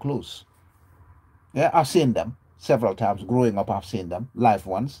up and close. Yeah, I've seen them several times. Growing up, I've seen them, live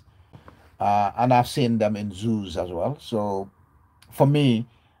ones. And I've seen them in zoos as well. So for me,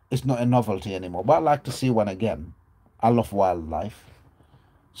 it's not a novelty anymore. But I like to see one again. I love wildlife.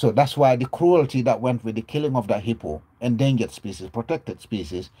 So that's why the cruelty that went with the killing of that hippo, endangered species, protected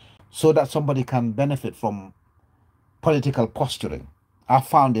species, so that somebody can benefit from political posturing. I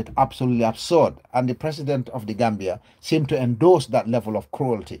found it absolutely absurd. And the president of the Gambia seemed to endorse that level of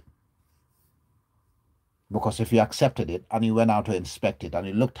cruelty. Because if you accepted it and you went out to inspect it and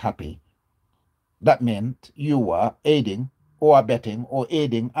you looked happy, that meant you were aiding or abetting or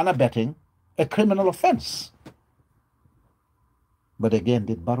aiding and abetting a criminal offense. But again,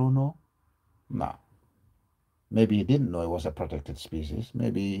 did Barrow know? No. Maybe he didn't know it was a protected species.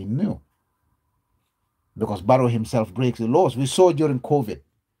 Maybe he knew. Because Barrow himself breaks the laws. We saw during COVID,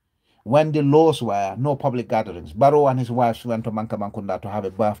 when the laws were no public gatherings, Barrow and his wife went to Mankamankunda to have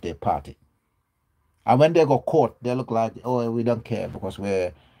a birthday party. And when they got caught, they look like, oh, we don't care because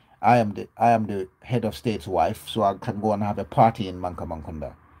I am the head of state's wife, so I can go and have a party in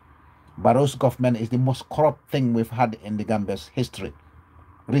Mankamankunda. Barrow's government is the most corrupt thing we've had in the Gambia's history,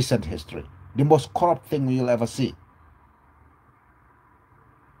 recent history. The most corrupt thing you'll ever see.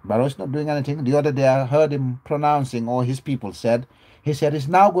 Barrow's not doing anything. The other day I heard him pronouncing, or his people said, he said he's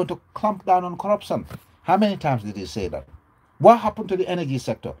now going to clamp down on corruption. How many times did he say that? What happened to the energy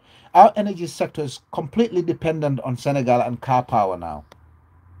sector? Our energy sector is completely dependent on Senegal and car power now.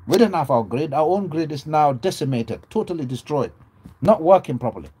 We don't have our grid. Our own grid is now decimated, totally destroyed, not working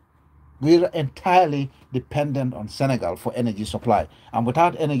properly. We're entirely dependent on Senegal for energy supply. And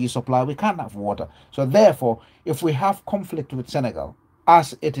without energy supply, we can't have water. So therefore, if we have conflict with Senegal,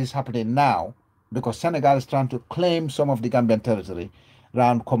 as it is happening now, because Senegal is trying to claim some of the Gambian territory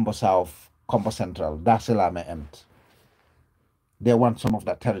around Combo South, Combo Central, Dasilame end. They want some of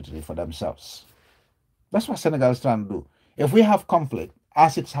that territory for themselves. That's what Senegal is trying to do. If we have conflict,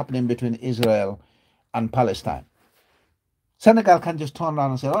 as it's happening between Israel and Palestine, Senegal can just turn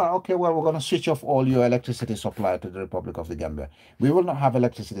around and say, oh, okay, well, we're going to switch off all your electricity supply to the Republic of the Gambia. We will not have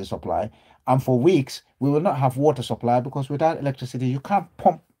electricity supply. And for weeks, we will not have water supply because without electricity, you can't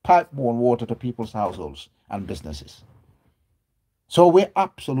pump pipe-borne water to people's households and businesses. So we're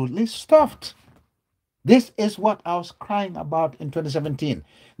absolutely stuffed. This is what I was crying about in 2017,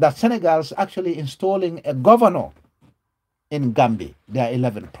 that Senegal is actually installing a governor in Gambia, their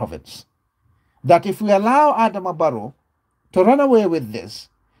 11th province. That if we allow Adama Barrow to run away with this,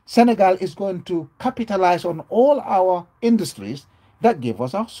 Senegal is going to capitalize on all our industries that give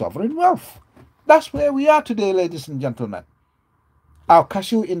us our sovereign wealth. That's where we are today, ladies and gentlemen. Our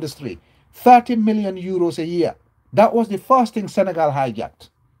cashew industry, 30 million euros a year. That was the first thing Senegal hijacked.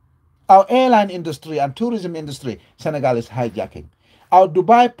 Our airline industry and tourism industry, Senegal is hijacking. Our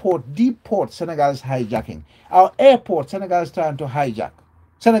Dubai port, deep port, Senegal is hijacking. Our airport, Senegal is trying to hijack.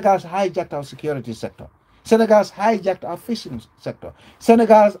 Senegal has hijacked our security sector. Senegal has hijacked our fishing sector.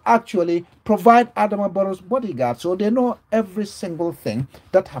 Senegal has actually provide Adama Barrow's bodyguards, so they know every single thing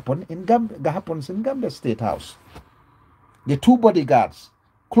that happens in Gambia State House. The two bodyguards,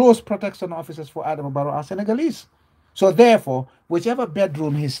 close protection officers for Adama Barrow are Senegalese. So therefore, whichever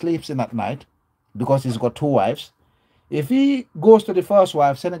bedroom he sleeps in at night, because he's got two wives, if he goes to the first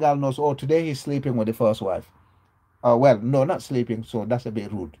wife, Senegal knows, oh, today he's sleeping with the first wife. Well, no, not sleeping, so that's a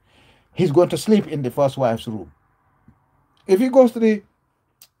bit rude. he's going to sleep in the first wife's room. If he goes to the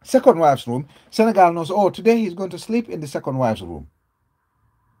second wife's room, Senegal knows, oh, today he's going to sleep in the second wife's room.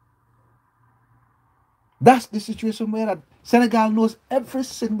 That's the situation where Senegal knows every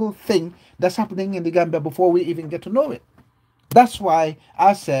single thing that's happening in the Gambia before we even get to know it. That's why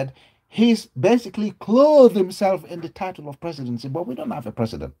I said he's basically clothed himself in the title of presidency, but we don't have a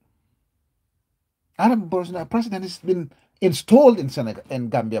president. Adam Barrow, president, has been installed in Senegal, in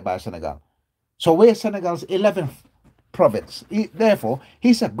Gambia by Senegal. So we're Senegal's 11th province. Therefore,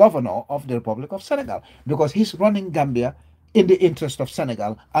 he's a governor of the Republic of Senegal because he's running Gambia in the interest of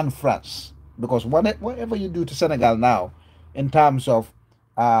Senegal and France. Because whatever you do to Senegal now, in terms of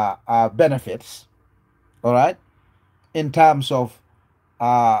benefits, all right, in terms of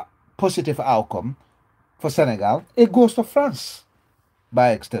positive outcome for Senegal, it goes to France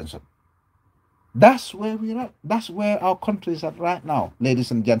by extension. That's where we're at. That's where our country is at right now,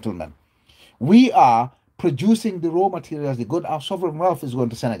 ladies and gentlemen. We are producing the raw materials, the good. Our sovereign wealth is going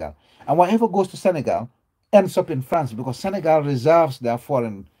to Senegal. And whatever goes to Senegal ends up in France because Senegal reserves their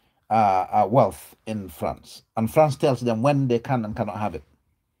foreign wealth in France. And France tells them when they can and cannot have it.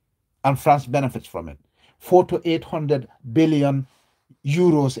 And France benefits from it. 400 to 800 billion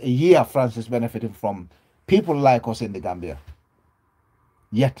euros a year France is benefiting from people like us in the Gambia.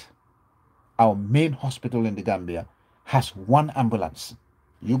 Yet, our main hospital in the Gambia has one ambulance.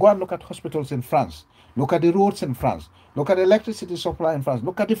 You go and look at hospitals in France. Look at the roads in France. Look at the electricity supply in France.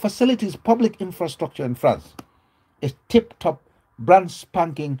 Look at the facilities, public infrastructure in France. It's tip-top, brand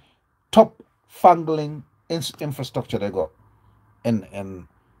spanking, top fangling infrastructure they got in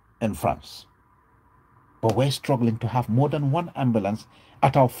France. But we're struggling to have more than one ambulance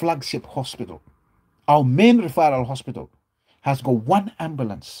at our flagship hospital. Our main referral hospital has got one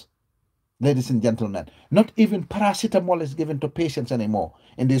ambulance. Ladies and gentlemen, not even paracetamol is given to patients anymore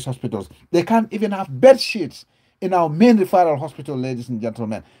in these hospitals. They can't even have bed sheets in our main referral hospital, ladies and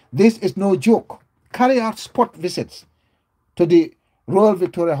gentlemen. This is no joke. Carry out spot visits to the Royal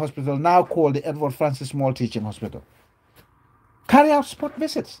Victoria Hospital, now called the Edward Francis Small Teaching Hospital. Carry out spot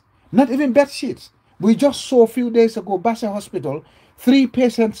visits, not even bed sheets. We just saw a few days ago, Basse Hospital, 3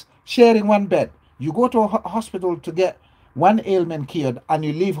 patients sharing one bed. You go to a hospital to get one ailment cured and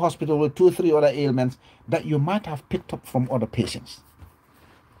you leave hospital with 2 or 3 other ailments that you might have picked up from other patients.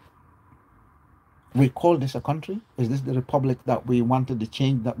 We call this a country? Is this the republic that we wanted, the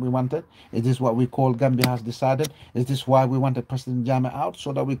change that we wanted? Is this what we call Gambia has decided? Is this why we wanted President Jammeh out?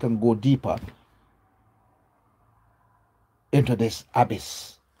 So that we can go deeper into this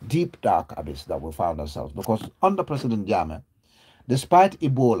abyss, deep, dark abyss that we found ourselves. Because under President Jammeh, despite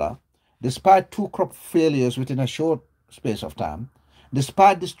Ebola, despite 2 crop failures within a short space of time,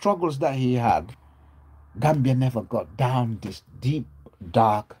 despite the struggles that he had, Gambia never got down this deep,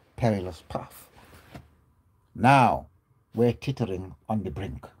 dark, perilous path. Now, we're teetering on the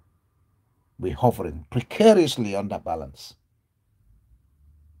brink. We're hovering precariously on that balance.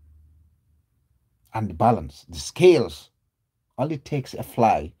 And the balance, the scales, only takes a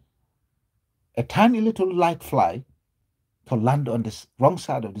fly, a tiny little light fly, to land on this wrong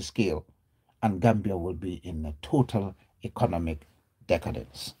side of the scale, and Gambia will be in a total economic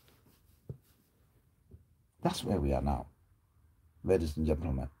decadence. That's where we are now, ladies and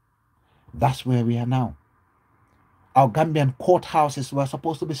gentlemen. That's where we are now. Our Gambian courthouses were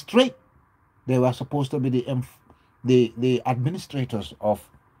supposed to be straight. They were supposed to be the administrators of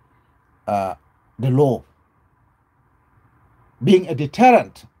the law, being a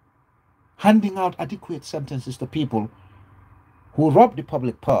deterrent, handing out adequate sentences to people who rob the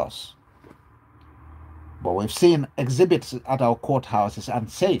public purse. But we've seen exhibits at our courthouses and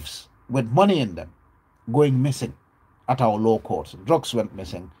safes with money in them going missing at our law courts. Drugs went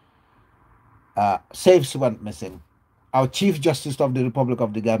missing. Safes went missing. Our Chief Justice of the Republic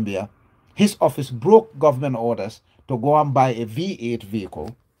of the Gambia, his office broke government orders to go and buy a V8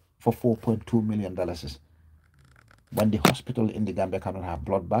 vehicle for $4.2 million. When the hospital in the Gambia cannot have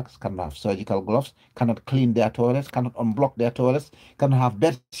blood bags, cannot have surgical gloves, cannot clean their toilets, cannot unblock their toilets, cannot have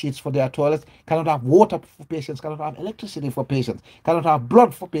bed sheets for their toilets, cannot have water for patients, cannot have electricity for patients, cannot have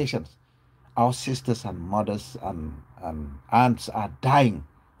blood for patients. Our sisters and mothers and aunts are dying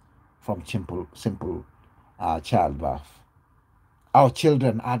from simple childbirth. Our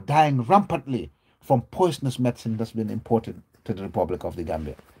children are dying rampantly from poisonous medicine that's been imported to the Republic of the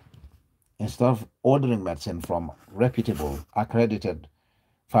Gambia. Instead of ordering medicine from reputable, accredited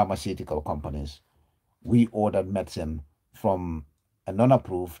pharmaceutical companies, we ordered medicine from a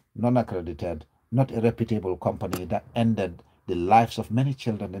non-approved, non-accredited, not a reputable company that ended the lives of many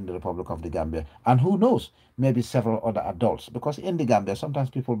children in the Republic of the Gambia, and who knows, maybe several other adults. Because in the Gambia, sometimes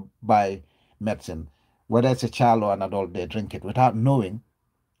people buy medicine, whether it's a child or an adult, they drink it without knowing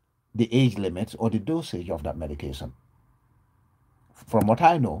the age limits or the dosage of that medication. From what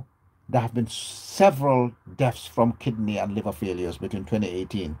I know, there have been several deaths from kidney and liver failures between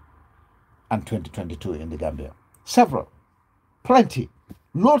 2018 and 2022 in the Gambia. Several, plenty.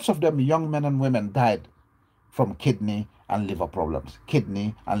 Lots of them, young men and women, died from kidney and liver problems,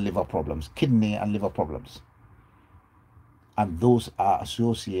 kidney and liver problems, kidney and liver problems. And those are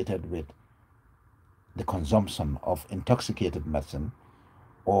associated with the consumption of intoxicated medicine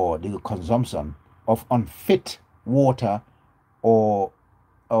or the consumption of unfit water or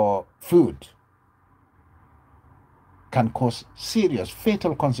food. Can cause serious,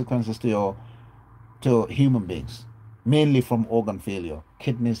 fatal consequences to human beings, mainly from organ failure.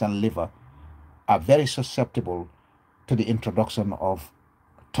 Kidneys and liver are very susceptible to the introduction of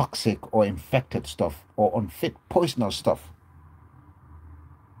toxic or infected stuff or unfit, poisonous stuff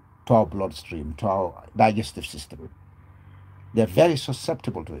to our bloodstream, to our digestive system. They're very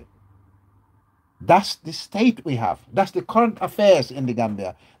susceptible to it. That's the state we have. That's the current affairs in the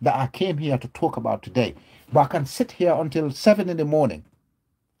Gambia that I came here to talk about today. But I can sit here until 7 in the morning.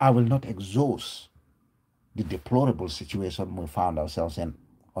 I will not exhaust the deplorable situation we found ourselves in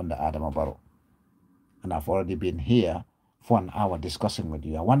under Adama Barrow. And I've already been here for an hour discussing with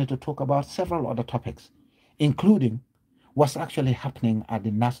you. I wanted to talk about several other topics, including what's actually happening at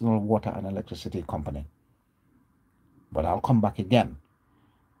the National Water and Electricity Company. But I'll come back again.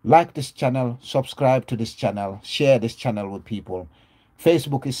 Like this channel, subscribe to this channel, share this channel with people.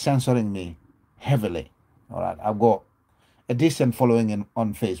 Facebook is censoring me heavily. All right, I've got a decent following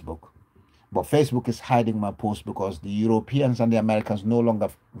on Facebook, but Facebook is hiding my posts because the Europeans and the Americans no longer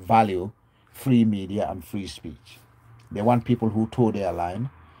value free media and free speech. They want people who toe their line.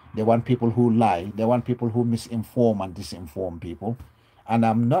 They want people who lie. They want people who misinform and disinform people. And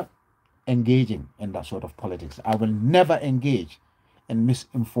I'm not engaging in that sort of politics. I will never engage in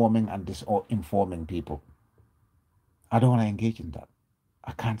misinforming and informing people. I don't want to engage in that.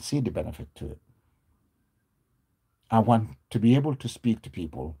 I can't see the benefit to it. I want to be able to speak to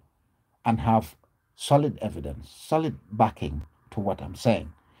people and have solid evidence, solid backing to what I'm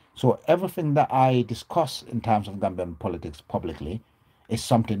saying. So everything that I discuss in terms of Gambian politics publicly is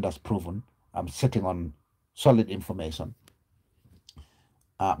something that's proven. I'm sitting on solid information.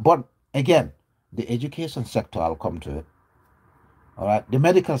 But again, the education sector, I'll come to it. All right, the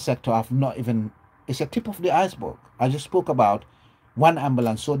medical sector, I've not even, it's a tip of the iceberg. I just spoke about one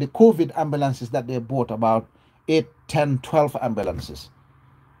ambulance. So the COVID ambulances that they bought, about 8, 10, 12 ambulances.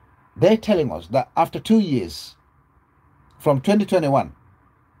 They're telling us that after 2 years, from 2021,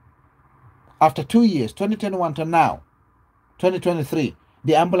 after 2 years, 2021 to now, 2023,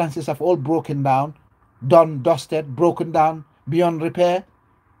 the ambulances have all broken down, done, dusted, broken down, beyond repair.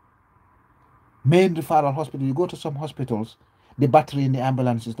 Main referral hospital, you go to some hospitals, the battery in the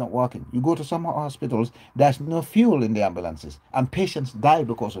ambulance is not working. You go to some hospitals, there's no fuel in the ambulances, and patients die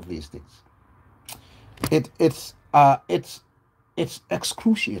because of these things. It's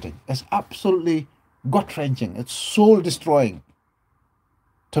excruciating. It's absolutely gut-wrenching. It's soul-destroying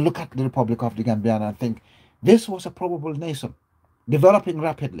to look at the Republic of the Gambia and think this was a probable nation, developing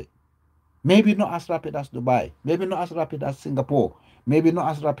rapidly. Maybe not as rapid as Dubai, maybe not as rapid as Singapore, maybe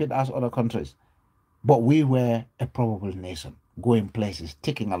not as rapid as other countries, but we were a probable nation, going places,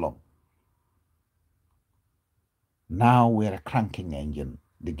 ticking along. Now we're a cranking engine.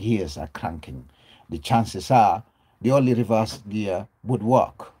 The gears are cranking. The chances are the only reverse gear would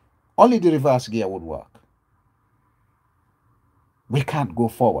work. Only the reverse gear would work. We can't go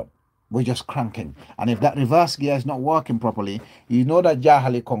forward. We're just cranking. And if that reverse gear is not working properly, you know that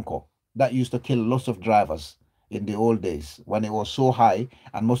Jahali Konko, that used to kill lots of drivers in the old days when it was so high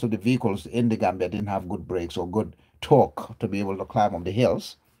and most of the vehicles in the Gambia didn't have good brakes or good torque to be able to climb up the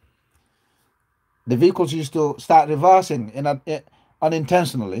hills. The vehicles used to start reversing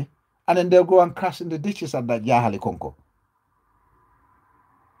unintentionally, and then they'll go and crash in the ditches at that Jahali Konko.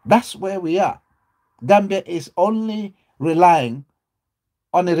 That's where we are. Gambia is only relying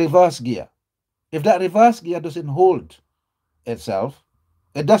on a reverse gear. If that reverse gear doesn't hold itself,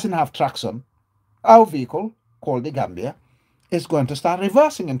 it doesn't have traction, our vehicle, called the Gambia, is going to start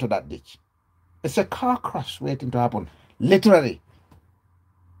reversing into that ditch. It's a car crash waiting to happen, literally.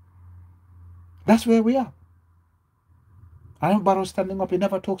 That's where we are. I know Barrow standing up, he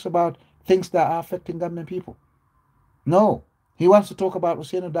never talks about things that are affecting Gambian people. No, he wants to talk about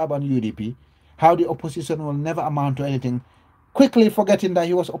Hussein Daba and UDP, how the opposition will never amount to anything, quickly forgetting that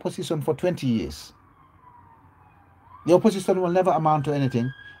he was opposition for 20 years. The opposition will never amount to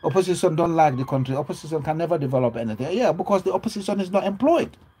anything. Opposition don't like the country. Opposition can never develop anything. Yeah, because the opposition is not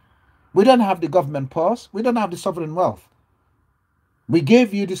employed. We don't have the government purse. We don't have the sovereign wealth. We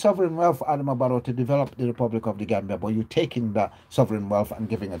gave you the sovereign wealth, Adama Barrow, to develop the Republic of the Gambia, but you're taking the sovereign wealth and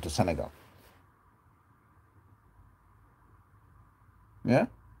giving it to Senegal. Yeah?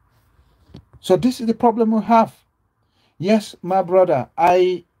 So this is the problem we have. Yes, my brother,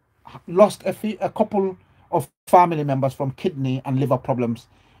 I lost a couple of family members from kidney and liver problems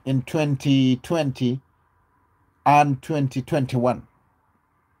in 2020 and 2021,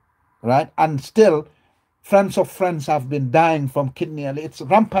 right? And still, friends of friends have been dying from kidney. It's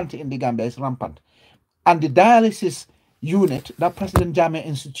rampant in the Gambia. It's rampant. And the dialysis unit that President Jammeh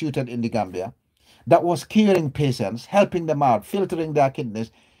instituted in the Gambia, that was curing patients, helping them out, filtering their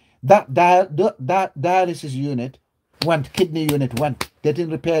kidneys, that dialysis unit went, kidney unit went. They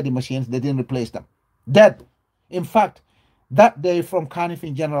didn't repair the machines, they didn't replace them. Dead. In fact, that day from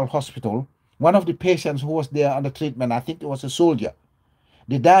Carnifing General Hospital, one of the patients who was there under treatment, I think it was a soldier,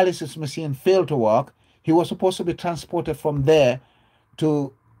 the dialysis machine failed to work. He was supposed to be transported from there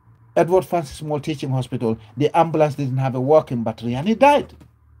to Edward Francis Small Teaching Hospital. The ambulance didn't have a working battery and he died.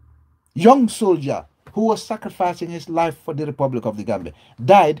 Young soldier who was sacrificing his life for the Republic of the Gambia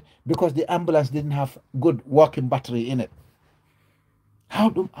died because the ambulance didn't have good working battery in it. How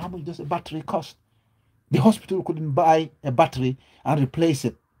much does a battery cost? The hospital couldn't buy a battery and replace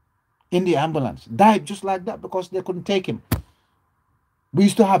it in the ambulance. Died just like that because they couldn't take him. We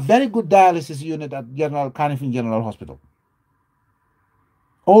used to have very good dialysis unit at Carnifing General Hospital.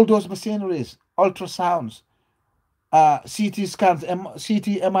 All those machineries, ultrasounds, CT scans,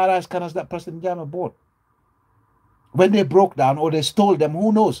 CT MRI scanners that President Jammeh bought. When they broke down or they stole them,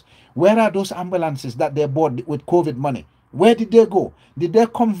 who knows? Where are those ambulances that they bought with COVID money? Where did they go? Did they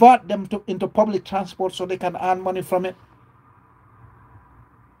convert them into public transport so they can earn money from it?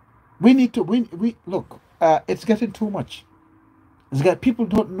 We need to, we look, it's getting too much. People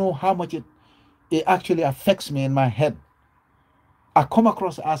don't know how much it actually affects me in my head. I come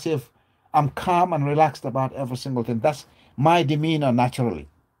across as if I'm calm and relaxed about every single thing. That's my demeanor naturally.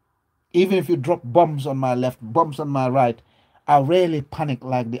 Even if you drop bombs on my left, bombs on my right, I rarely panic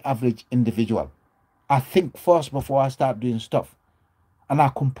like the average individual. I think first before I start doing stuff. And I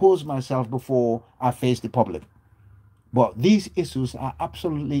compose myself before I face the public. But these issues are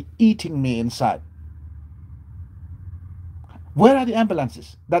absolutely eating me inside. Where are the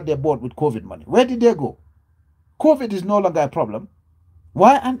ambulances that they bought with COVID money? Where did they go? COVID is no longer a problem.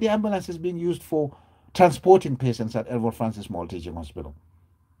 Why aren't the ambulances being used for transporting patients at Edward Francis Small Teaching Hospital?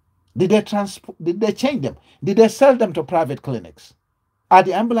 Did they change them? Did they sell them to private clinics? Are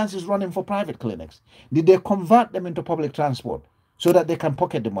the ambulances running for private clinics? Did they convert them into public transport so that they can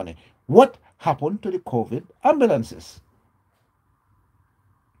pocket the money? What happened to the COVID ambulances?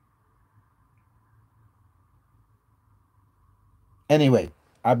 Anyway,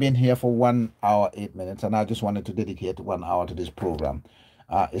 I've been here for 1 hour, 8 minutes, and I just wanted to dedicate 1 hour to this program.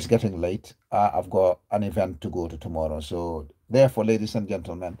 It's getting late. I've got an event to go to tomorrow. So therefore, ladies and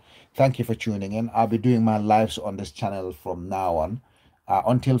gentlemen, thank you for tuning in. I'll be doing my lives on this channel from now on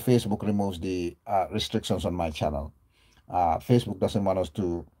until Facebook removes the restrictions on my channel. Facebook doesn't want us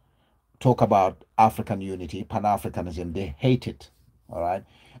to talk about African unity, Pan-Africanism. They hate it, all right?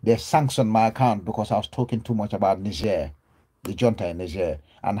 They sanctioned my account because I was talking too much about Niger, the junta in Niger,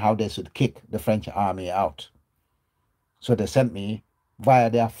 and how they should kick the French army out. So they sent me via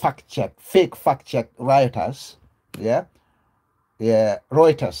their fake fact check writers, Reuters.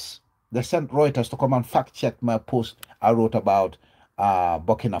 They sent Reuters to come and fact check my post I wrote about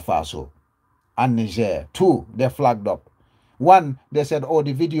Burkina Faso and Niger. 2, they flagged up. 1, they said, oh,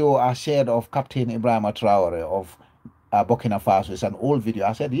 the video I shared of Captain Ibrahim Traore of Burkina Faso is an old video.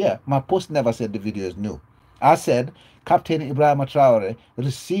 I said, yeah, my post never said the video is new. I said, Captain Ibrahim Traore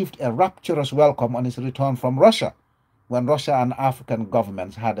received a rapturous welcome on his return from Russia when Russia and African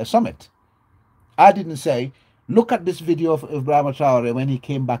governments had a summit. I didn't say, look at this video of Ibrahim Traore when he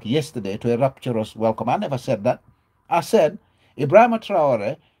came back yesterday to a rapturous welcome. I never said that. I said, Ibrahim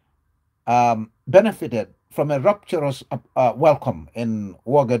Traore benefited from a rapturous welcome in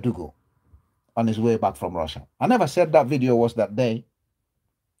Ouagadougou on his way back from Russia. I never said that video was that day.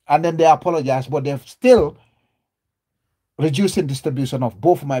 And then they apologized, but they're still reducing distribution of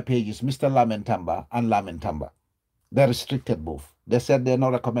both my pages, Mr. Lamin Tamba and Lamin Tamba. They restricted both. They said they're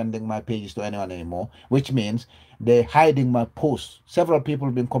not recommending my pages to anyone anymore, which means they're hiding my posts. Several people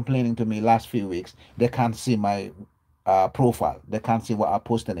have been complaining to me last few weeks. They can't see my profile. They can't see what I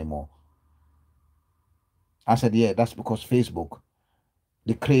post anymore. I said, yeah, that's because Facebook,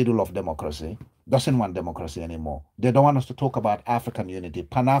 the cradle of democracy, doesn't want democracy anymore. They don't want us to talk about African unity.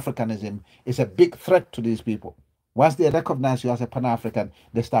 Pan-Africanism is a big threat to these people. Once they recognize you as a Pan-African,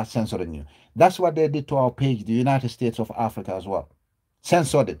 they start censoring you. That's what they did to our page, the United States of Africa, as well.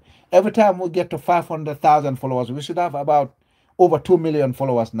 Censored it. Every time we get to 500,000 followers, we should have about over 2 million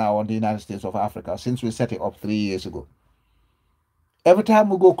followers now on the United States of Africa since we set it up 3 years ago. Every time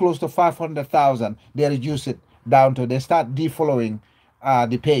we go close to 500,000, they reduce it down to, they start defollowing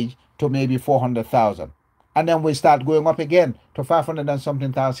the page to maybe 400,000. And then we start going up again to 500 and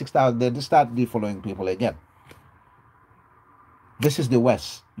something thousand, 6,000. They start defollowing people again. This is the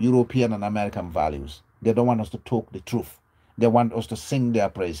West, European and American values. They don't want us to talk the truth. They want us to sing their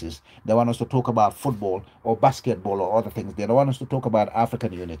praises. They want us to talk about football or basketball or other things. They don't want us to talk about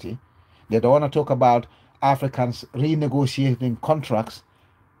African unity. They don't want to talk about Africans renegotiating contracts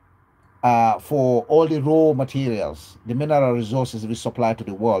for all the raw materials, the mineral resources we supply to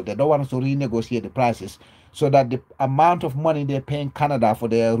the world. They don't want us to renegotiate the prices so that the amount of money they're paying Canada for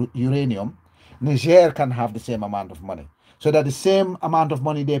their uranium, Niger can have the same amount of money. So that the same amount of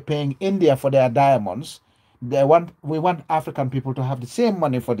money they're paying India for their diamonds, we want African people to have the same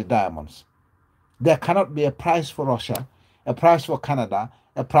money for the diamonds. There cannot be a price for Russia, a price for Canada,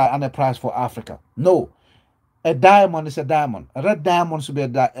 and a price for Africa. No. A diamond is a diamond. A red diamond should be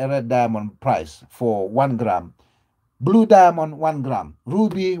a red diamond price for 1 gram. Blue diamond, 1 gram.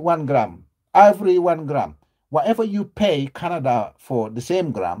 Ruby, 1 gram. Ivory, 1 gram. Whatever you pay Canada for the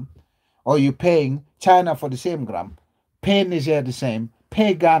same gram, or you paying China for the same gram, pay Niger the same,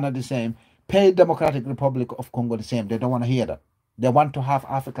 pay Ghana the same, pay Democratic Republic of Congo the same. They don't want to hear that. They want to have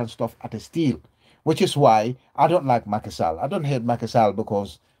African stuff at a steal, which is why I don't like Macky Sall. I don't hate Macky Sall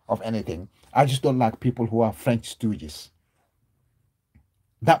because of anything. I just don't like people who are French stooges.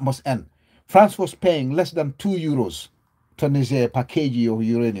 That must end. France was paying less than 2 euros to Niger per kg of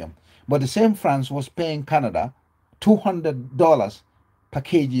uranium. But the same France was paying Canada $200 per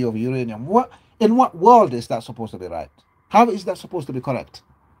kg of uranium. In what world is that supposed to be right? How is that supposed to be correct?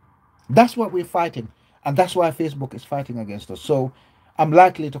 That's what we're fighting. And that's why Facebook is fighting against us. So I'm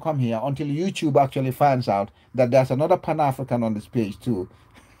likely to come here until YouTube actually finds out that there's another Pan-African on this page too.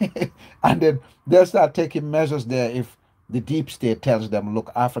 And then they'll start taking measures there if the deep state tells them,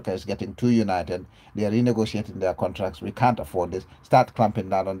 look, Africa is getting too united. They're renegotiating their contracts. We can't afford this. Start clamping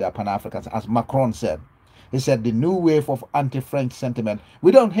down on their Pan-Africans. As Macron said, he said the new wave of anti-French sentiment.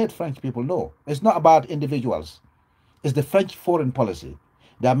 We don't hate French people, no. It's not about individuals. It's the French foreign policy,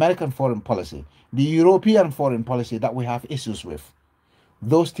 the American foreign policy, the European foreign policy that we have issues with.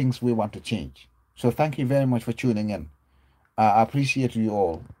 Those things we want to change. So thank you very much for tuning in. I appreciate you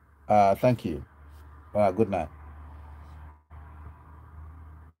all. Thank you. Good night.